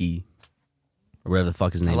Lanky or whatever the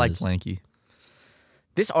fuck his name is. I like Lanky.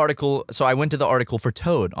 This article, so I went to the article for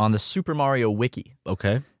Toad on the Super Mario Wiki.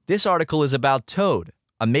 Okay. This article is about Toad,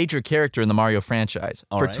 a major character in the Mario franchise.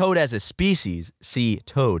 For right. Toad as a species, see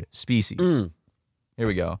Toad species. Here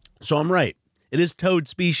we go. So I'm right. It is Toad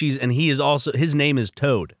species, and his name is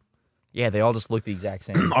Toad. Yeah, they all just look the exact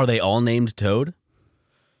same. Are they all named Toad?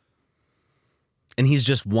 And he's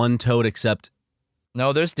just one Toad except...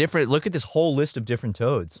 No, there's different. Look at this whole list of different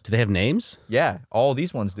Toads. Do they have names? Yeah, all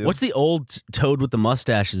these ones do. What's the old Toad with the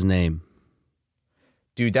mustache's name?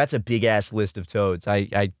 Dude, that's a big-ass list of Toads.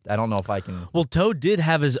 I don't know if I can... Well, Toad did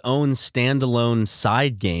have his own standalone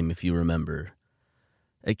side game, if you remember.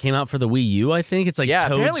 It came out for the Wii U, I think. It's like Toad's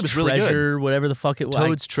apparently it was Treasure, really good. Whatever the fuck it was.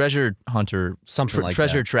 Toad's Treasure Hunter. Something like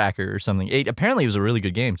Treasure that. Tracker or something. Apparently it was a really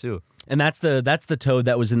good game, too. And that's the Toad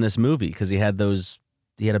that was in this movie, because he had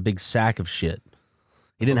a big sack of shit.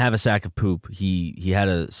 He didn't have a sack of poop. He had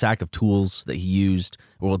a sack of tools that he used,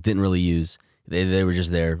 or didn't really use. They were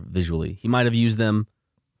just there visually. He might have used them.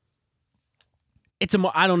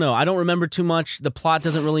 I don't know. I don't remember too much. The plot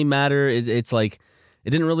doesn't really matter. It's like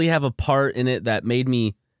it didn't really have a part in it that made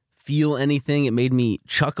me feel anything. It made me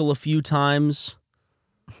chuckle a few times.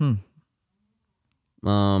 Uh-oh.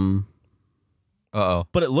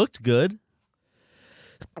 But it looked good.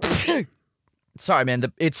 Sorry,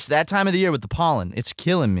 man. It's that time of the year with the pollen. It's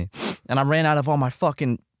killing me. And I ran out of all my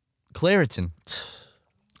fucking Claritin.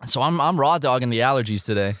 So I'm raw dogging the allergies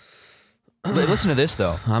today. Listen to this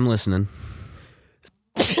though. I'm listening.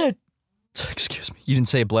 Excuse me. You didn't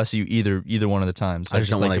say bless you either one of the times. I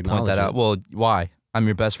just don't like wanna to point that acknowledge out. Well, why? I'm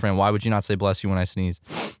your best friend. Why would you not say bless you when I sneeze?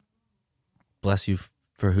 Bless you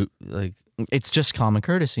for who? Like, It's just common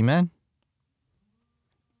courtesy, man.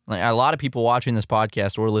 Like a lot of people watching this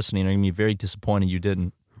podcast or listening are gonna be very disappointed you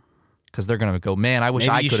didn't, because they're gonna go, man, I wish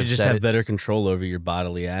maybe I you could should have just said have it. better control over your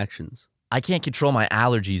bodily actions. I can't control my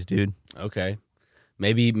allergies, dude. Okay.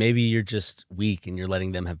 Maybe you're just weak and you're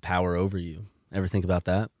letting them have power over you. Ever think about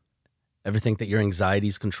that? Ever think that your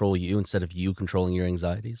anxieties control you instead of you controlling your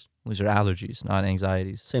anxieties? Those are allergies, not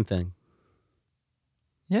anxieties. Same thing.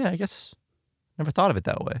 Yeah, I guess never thought of it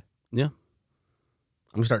that way. Yeah.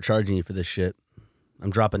 I'm going to start charging you for this shit. I'm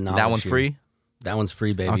dropping knowledge. That one's here. free? That one's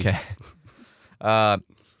free, baby. Okay.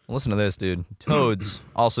 Listen to this, dude. Toads,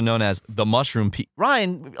 also known as the mushroom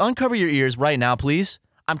Ryan, uncover your ears right now, please.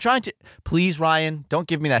 I'm trying to. Please, Ryan, don't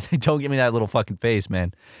give me that. Don't give me that little fucking face,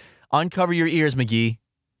 man. Uncover your ears, McGee.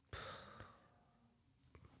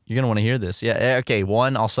 You're gonna want to hear this. Yeah. Okay.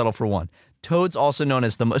 One. I'll settle for one. Toads, also known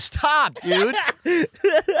as the stop, dude.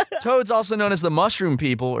 Toads, also known as the mushroom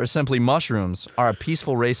people, or simply mushrooms, are a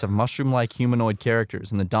peaceful race of mushroom-like humanoid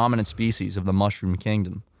characters and the dominant species of the mushroom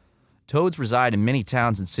kingdom. Toads reside in many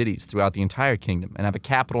towns and cities throughout the entire kingdom and have a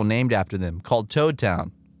capital named after them called Toad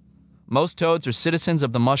Town. Most toads are citizens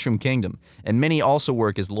of the Mushroom Kingdom, and many also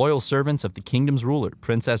work as loyal servants of the kingdom's ruler,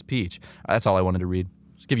 Princess Peach. That's all I wanted to read.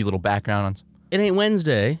 Just give you a little background on. It ain't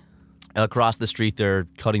Wednesday. Across the street, they're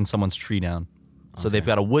cutting someone's tree down. So they've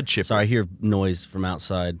got a wood chipper. Sorry, I hear noise from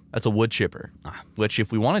outside. That's a wood chipper, which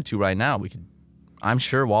if we wanted to right now, we could, I'm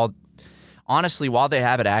sure while they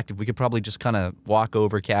have it active, we could probably just kind of walk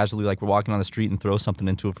over casually like we're walking on the street and throw something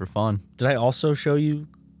into it for fun. Did I also show you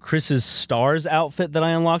Chris's Stars outfit that I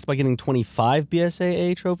unlocked by getting 25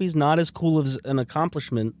 BSAA trophies? Not as cool as an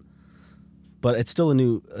accomplishment, but it's still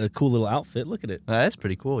a cool little outfit. Look at it. That's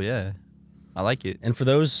pretty cool, yeah. I like it. And for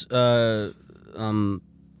those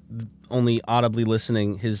only audibly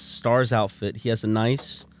listening, his Stars outfit, he has a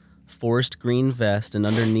nice forest green vest and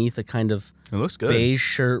underneath a kind of It looks good. beige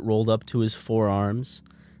shirt rolled up to his forearms,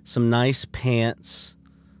 some nice pants.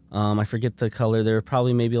 I forget the color. They're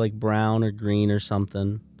probably maybe like brown or green or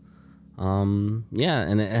something. Yeah,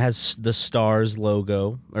 and it has the Stars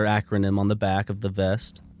logo or acronym on the back of the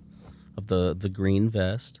vest, of the green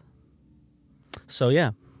vest. So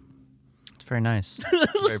yeah. It's very nice.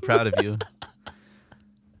 Very proud of you.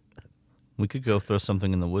 We could go throw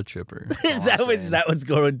something in the wood chipper. Is that what's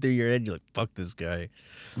going through your head? You're like, fuck this guy.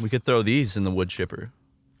 We could throw these in the wood chipper.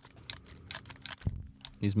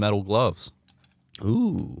 These metal gloves.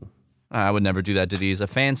 Ooh. I would never do that to these. A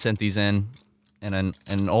fan sent these in an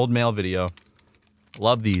old mail video.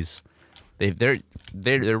 Love these. They're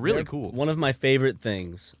really cool. One of my favorite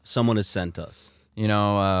things someone has sent us. You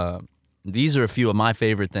know, these are a few of my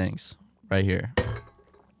favorite things right here.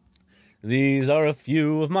 These are a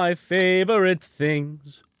few of my favorite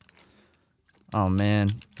things. Oh man,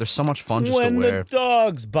 they're so much fun just When to wear. the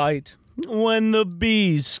dogs bite, when the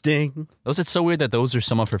bees sting. It's so weird that those are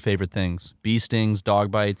some of her favorite things. Bee stings,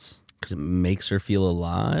 dog bites. Because it makes her feel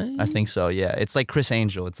alive? I think so, yeah. It's like Chris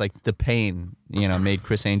Angel. It's like the pain, made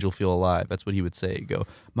Chris Angel feel alive. That's what he would say. He'd go,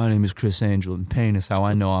 my name is Chris Angel, and pain is how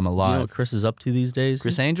I know I'm Do alive. you know what Chris is up to these days?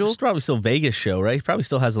 Chris Angel? It's probably still Vegas show, right? He probably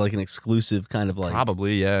still has like an exclusive kind of like...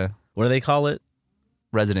 Probably, yeah. What do they call it?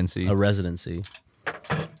 Residency. A residency.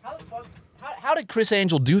 How did Chris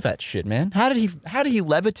Angel do that shit, man? How did he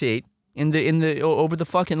levitate in the over the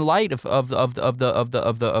fucking light of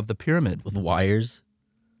the pyramid? With wires?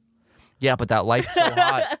 Yeah, but that light's so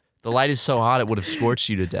hot. The light is so hot it would have scorched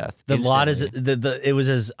you to death. The lot is instantly. it was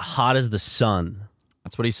as hot as the sun.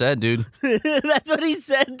 That's what he said, dude. That's what he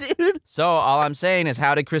said, dude. So all I'm saying is,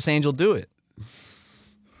 how did Chris Angel do it?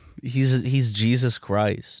 He's Jesus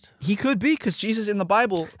Christ. He could be, because Jesus in the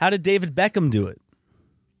Bible. How did David Beckham do it?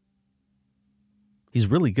 He's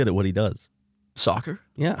really good at what he does. Soccer?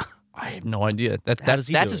 Yeah. I have no idea. How does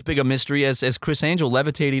he That's do as it? big a mystery as Chris Angel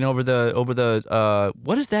levitating over the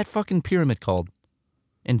what is that fucking pyramid called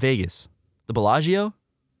in Vegas? The Bellagio?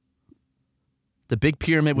 The big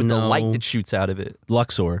pyramid with the No. light that shoots out of it.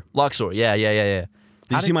 Luxor. Luxor. Yeah. Did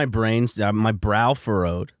you see my brains? My brow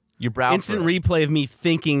furrowed. Your brow? Instant furrowed. replay of me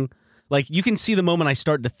thinking, like you can see the moment I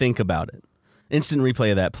start to think about it. Instant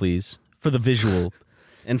replay of that, please, for the visual.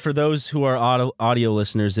 And for those who are audio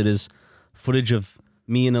listeners, it is footage of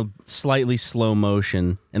me in a slightly slow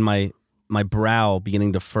motion and my brow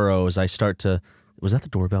beginning to furrow as I start to... Was that the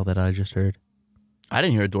doorbell that I just heard? I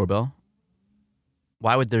didn't hear a doorbell.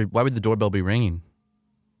 Why would the doorbell be ringing?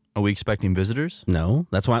 Are we expecting visitors? No.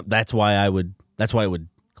 That's why it would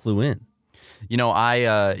clue in. You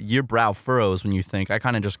know, your brow furrows when you think. I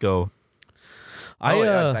kind of just go.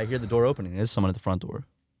 I hear the door opening. There's someone at the front door.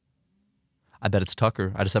 I bet it's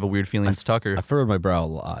Tucker. I just have a weird feeling it's Tucker. I furrowed my brow a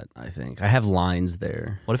lot, I think. I have lines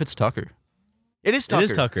there. What if it's Tucker? It is Tucker. It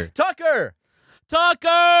is Tucker. Tucker!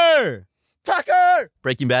 Tucker! Tucker!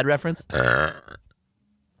 Breaking Bad reference?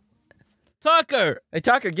 Tucker! Hey,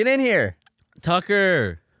 Tucker, get in here.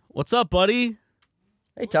 Tucker! What's up, buddy?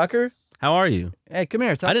 Hey, Tucker. How are you? Hey, come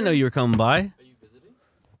here, Tucker. I didn't know you were coming by. Are you visiting?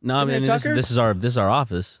 No, I mean, this is our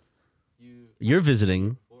office. You're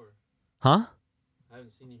visiting. Huh? I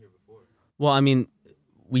haven't seen you here before. Well, I mean,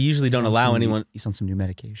 we usually don't allow anyone. He's on some new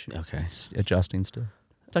medication. Okay. He's adjusting still.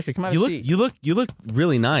 Tucker, come have a seat. You look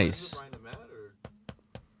really nice.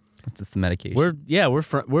 It's the medication. We're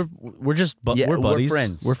just we're buddies. We're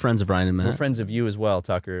friends. We're friends of Ryan and Matt. We're friends of you as well,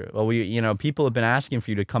 Tucker. Well, people have been asking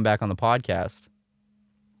for you to come back on the podcast.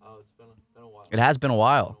 Oh, it's been a while. It has been a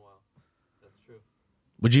while. That's true.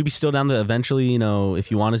 Would you be still down to eventually, if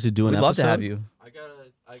you wanted to do an We'd episode? love to have you.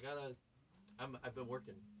 I've been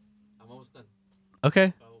working. I'm almost done.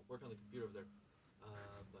 Okay. I'll work on the computer over there.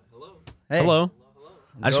 But hello. Hey. Hello.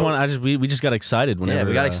 We just got excited whenever. Yeah,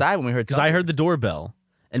 we got excited when we heard because I heard the doorbell,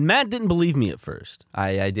 and Matt didn't believe me at first.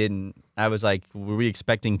 I didn't. I was like, were we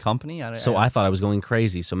expecting company? I thought I was going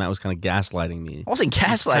crazy. So Matt was kind of gaslighting me. I wasn't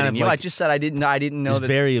gaslighting you. I just said I didn't know that.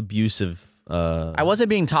 Very abusive. I wasn't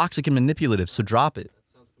being toxic and manipulative. So drop it.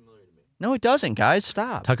 That sounds familiar to me. No, it doesn't, guys.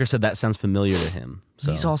 Stop. Tucker said that sounds familiar to him.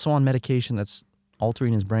 So. He's also on medication that's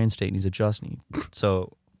altering his brain state, and he's adjusting.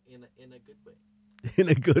 So In a good way. In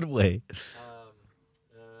a good way.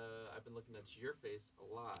 I've been looking at your face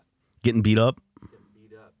a lot. Getting beat up.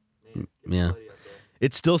 Man, Yeah. bloody out there.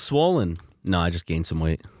 It's still swollen. No, I just gained some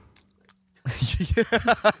weight.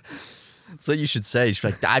 So you should say,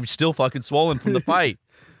 like, I'm still fucking swollen from the fight.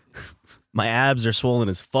 My abs are swollen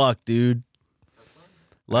as fuck, dude.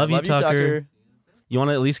 Love you, Tucker. You want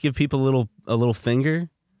to at least give people a little finger?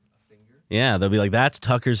 Yeah, they'll be like, "That's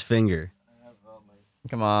Tucker's finger."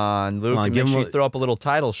 Come on, Luke. Come on, make sure you throw up a little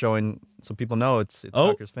title showing so people know it's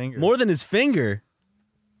Tucker's finger. More than his finger.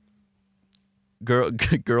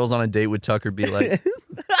 Girls on a date with Tucker be like,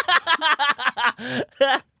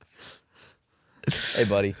 "Hey,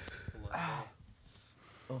 buddy,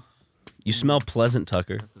 You smell pleasant,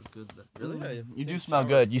 Tucker. Really? you do smell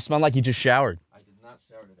good. You smell like you just showered." I did not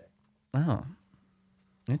shower today. Oh,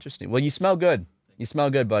 interesting. Well, you smell good. You smell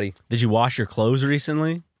good, buddy. Did you wash your clothes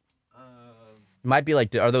recently? Might be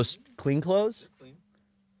like, are those clean clothes? They're clean.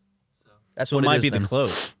 That's So what it might is be the then.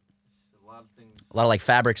 clothes. A lot of things. A lot of like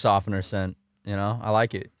fabric softener scent. You know, I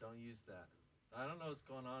like it. Don't use that. I don't know what's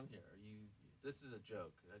going on here. This is a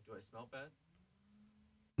joke. Do I smell bad?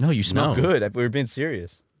 No, you smell No. good. We were being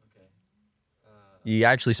serious. Okay. You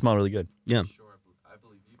actually smell really good. Yeah. Sure, I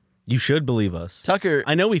believe you. You should believe us. Tucker,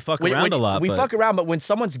 I know we fuck around a lot, We but fuck around, but when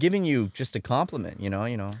someone's giving you just a compliment, you know.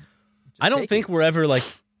 I don't take think we're ever like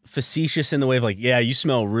facetious in the way of like, yeah, you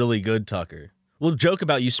smell really good, Tucker. We'll joke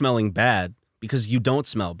about you smelling bad because you don't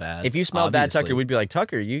smell bad. If you smell bad, obviously. Tucker, we'd be like,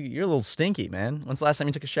 Tucker, you're a little stinky, man. When's the last time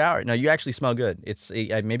you took a shower? No, you actually smell good.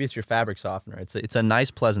 Maybe it's your fabric softener. It's a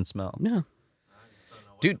nice, pleasant smell. Yeah.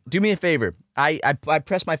 Do me a favor. I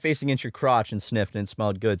pressed my face against your crotch and sniffed, and it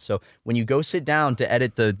smelled good. So when you go sit down to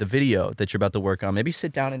edit the video that you're about to work on, maybe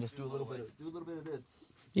sit down and just do a little bit of this.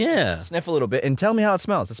 Yeah. Sniff a little bit and tell me how it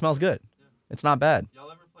smells. It smells good. It's not bad.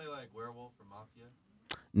 Y'all ever play like Werewolf or Mafia?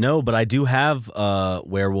 No, but I do have a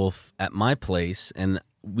werewolf at my place, and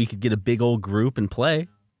we could get a big old group and play.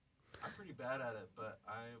 I'm pretty bad at it, but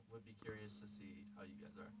I would be curious to see how you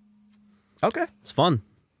guys are. Okay. It's fun.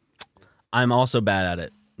 I'm also bad at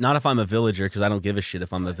it. Not if I'm a villager, because I don't give a shit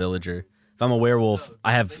if I'm a villager. If I'm a werewolf,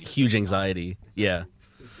 I have huge anxiety. Yeah.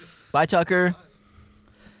 Bye, Tucker.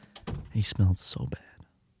 He smelled so bad.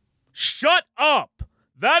 Shut up!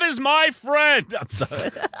 That is my friend! I'm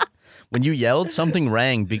sorry. When you yelled, something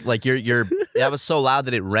rang. Like that was so loud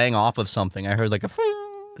that it rang off of something. I heard like a.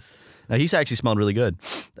 Now he's actually smelled really good.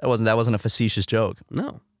 That wasn't a facetious joke.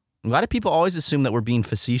 No. Why do people always assume that we're being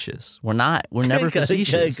facetious? We're not. We're never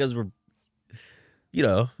facetious. Because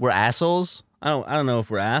we're assholes. I don't know if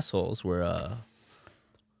we're assholes. We're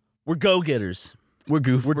go-getters. We're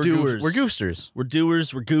doers. We're goofsters. We're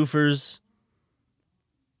doers. We're goofers.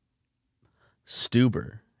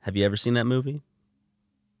 Stuber. Have you ever seen that movie?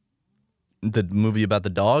 The movie about the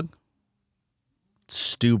dog?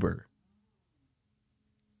 Stuber.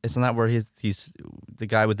 Isn't that where he's the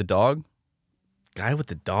guy with the dog? Guy with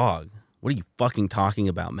the dog. What are you fucking talking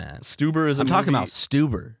about, man? Stuber is I'm talking about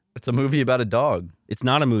Stuber. It's a movie about a dog. It's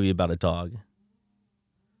not a movie about a dog.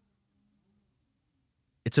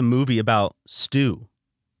 It's a movie about stew.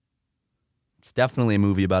 It's definitely a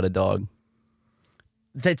movie about a dog.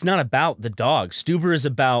 That's not about the dog. Stuber is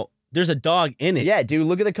about. There's a dog in it. Yeah, dude,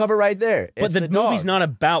 look at the cover right there. But the movie's not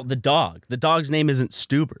about the dog. The dog's name isn't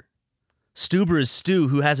Stuber. Stuber is Stu,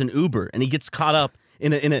 who has an Uber, and he gets caught up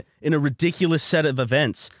in a ridiculous set of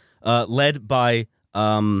events, led by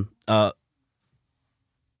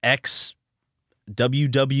ex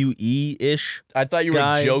WWE-ish. I thought you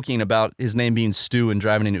guy. were joking about his name being Stu and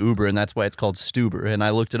driving an Uber, and that's why it's called Stuber. And I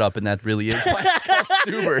looked it up, and that really is why it's called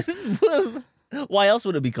Stuber. Why else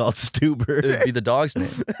would it be called Stuber? It'd be the dog's name.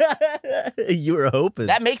 You were hoping.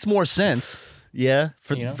 That makes more sense. Yeah,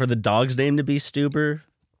 for You know? for the dog's name to be Stuber.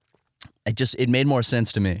 It made more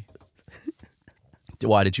sense to me.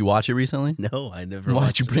 Why did you watch it recently? No, I never. Why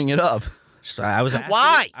watched did you bring it up? it. I was asking,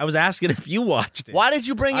 Why? I was asking if you watched it. Why did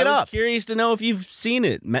you bring it I was up? curious to know if you've seen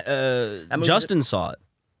it. Justin saw it.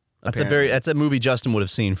 That's a movie Justin would have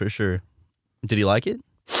seen for sure. Did he like it?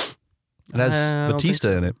 It has I don't Batista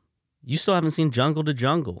think so. in it. You still haven't seen Jungle to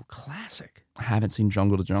Jungle. Classic. I haven't seen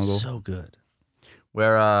Jungle to Jungle. So good.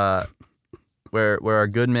 Where our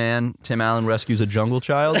good man Tim Allen rescues a jungle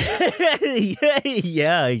child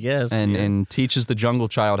yeah, I guess. and teaches the jungle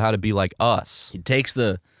child how to be like us. He takes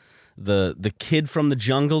the kid from the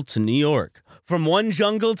jungle to New York. From one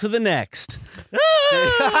jungle to the next.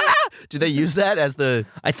 Do they use that as the?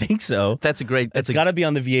 I think so. That's a great. It's got to be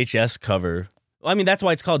on the VHS cover. Well, I mean, that's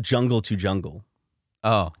why it's called Jungle to Jungle.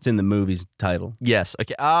 Oh, It's in the movie's title. yes.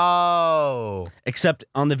 Okay. Oh, Except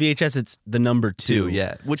on the VHS, it's the number 2.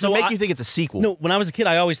 yeah. Which So will make I- you think it's a sequel. No, when I was a kid,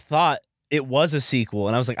 I always thought it was a sequel,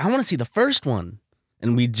 and I was like, I want to see the first one,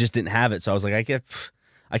 and we just didn't have it. So I was like, I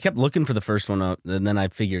kept looking for the first one, and then I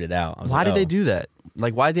figured it out. I was Why like, did they oh. do that?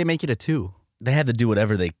 Like, why did they make it a 2? They had to do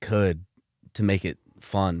whatever they could to make it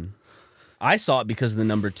fun. I saw it because of the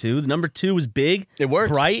number 2. The number 2 was big, It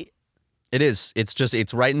worked. bright. It is.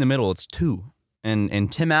 It's right in the middle. It's 2.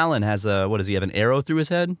 And Tim Allen has what does he have, an arrow through his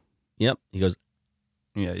head? Yep. He goes,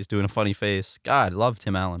 Yeah, he's doing a funny face. God, love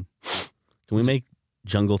Tim Allen. can we make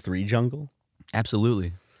Jungle 3 Jungle?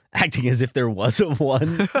 Absolutely. Acting as if there was a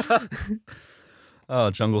 1. Oh,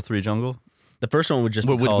 Jungle 3 Jungle. The first one would just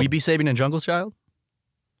be Would called, we be saving a jungle child?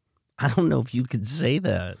 I don't know if you could say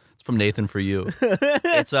that. It's from Nathan for you.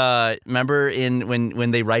 It's remember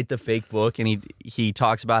when they write the fake book and he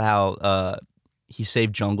talks about how he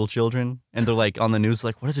saved jungle children and they're like on the news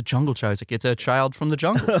like, what is a jungle child? He's like, it's a child from the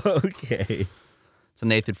jungle. Okay. It's a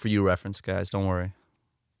Nathan for you reference, guys. Don't worry.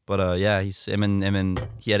 But yeah,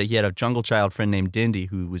 he had a jungle child friend named Dindy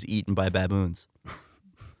who was eaten by baboons.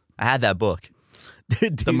 I had that book.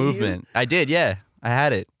 The movement. I did, yeah. I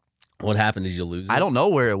had it. What happened? Did you lose it? I don't know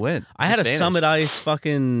where it went. I had a Just Summit vanished. Ice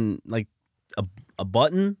fucking like a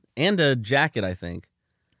button and a jacket, I think.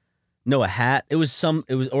 No, a hat. It was something.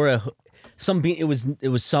 We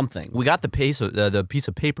got the piece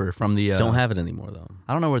of paper from the. Don't have it anymore though.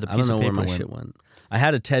 I don't know where the I piece don't know of where paper my went. shit went. I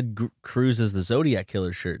had a Ted Cruz as the Zodiac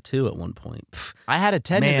Killer shirt too at one point. Pff, I had a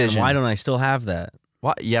Ted man, Division. why don't I still have that?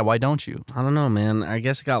 Why? Yeah, why don't you? I don't know, man. I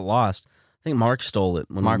guess it got lost. I think Mark stole it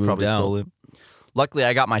when Mark we moved probably out. stole it. Luckily,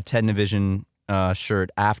 I got my Ted Division shirt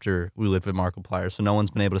after we lived with Markiplier, so no one's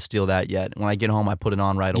been able to steal that yet. When I get home, I put it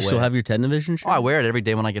on right You away. still have your Technovision shirt? Oh, I wear it every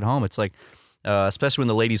day when I get home. It's like, especially when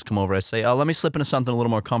the ladies come over, I say, "Oh, let me slip into something a little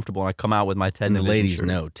more comfortable." And I come out with my Ted And the Division ladies shirt.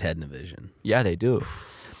 know Technovision. Yeah, they do.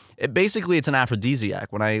 Basically, it's an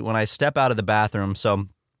aphrodisiac. When I step out of the bathroom, so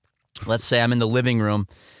let's say I'm in the living room,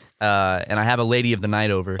 and I have a lady of the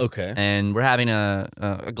night over. Okay. And we're having a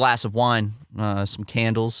glass of wine, some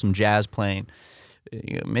candles, some jazz playing.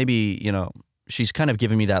 Maybe, she's kind of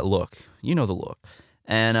giving me that look. You know the look.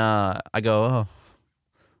 And I go, oh,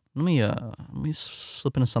 let me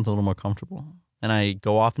slip into something a little more comfortable. And I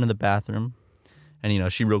go off into the bathroom.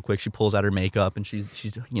 And, she real quick, she pulls out her makeup and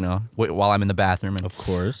she's while I'm in the bathroom. And Of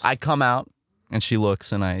course. I come out and she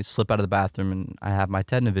looks and I slip out of the bathroom and I have my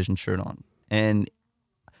Technovision shirt on. And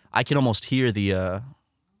I can almost hear the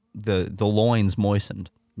loins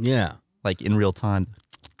moistened, Yeah. like in real time.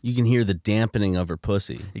 You can hear the dampening of her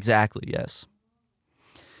pussy. Exactly, yes.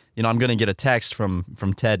 I'm going to get a text from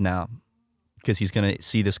Ted now because he's going to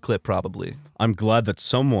see this clip probably. I'm glad that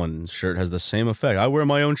someone's shirt has the same effect. I wear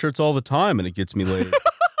my own shirts all the time and it gets me laid.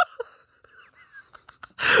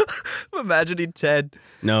 I'm imagining Ted.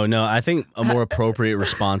 No, I think a more appropriate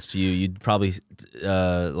response to you'd probably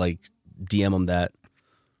like DM him that.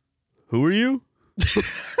 Who are you?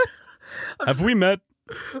 Have we met?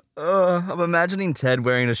 I'm imagining Ted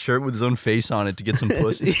wearing a shirt with his own face on it to get some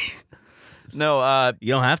pussy. No, You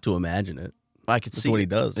don't have to imagine it. I could That's see what he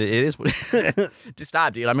does. It is what. Just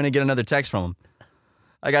stop, dude. I'm gonna get another text from him.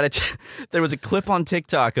 I got it. There was a clip on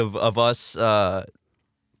TikTok of us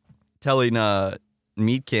telling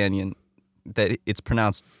Meat Canyon that it's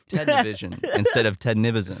pronounced Tednivision instead of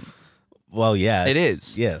Tednivision. Well, yeah. It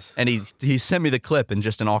is. Yes. And he sent me the clip and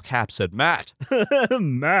just in all caps said, Matt.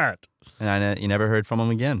 Matt. And you never heard from him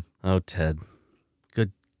again. Oh, Ted.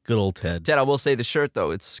 Good old Ted. Ted, I will say the shirt, though,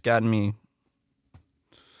 it's gotten me.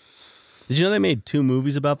 Did you know they made 2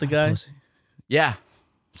 movies about the guy? Yeah.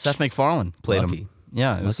 Seth MacFarlane played Lucky. him.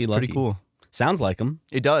 Yeah, it was pretty cool. Sounds like him.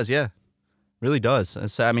 It does, yeah. Really does.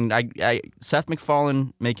 So, I mean, Seth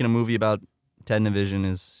MacFarlane making a movie about Tednivision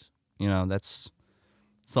is, that's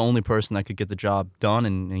the only person that could get the job done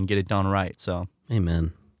and get it done right. So,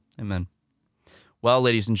 Amen. Well,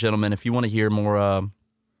 ladies and gentlemen, if you want to hear more of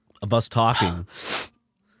us talking,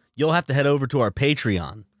 you'll have to head over to our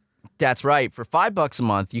Patreon. That's right. For $5 a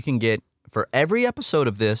month, you can get, for every episode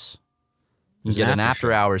of this, you get an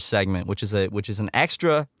after hours segment, which is an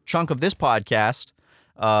extra chunk of this podcast,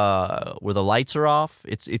 where the lights are off.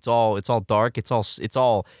 It's all dark. It's all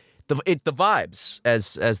the vibes,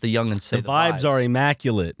 as the youngins say. The vibes are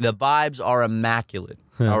immaculate. The vibes are immaculate.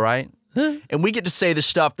 All right, and we get to say the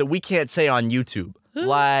stuff that we can't say on YouTube,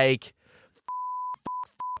 like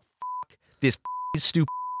this stupid.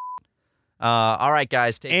 All right,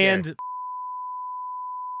 guys, take care.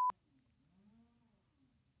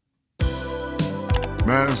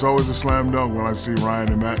 Man, it's always a slam dunk when I see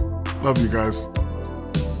Ryan and Matt. Love you guys.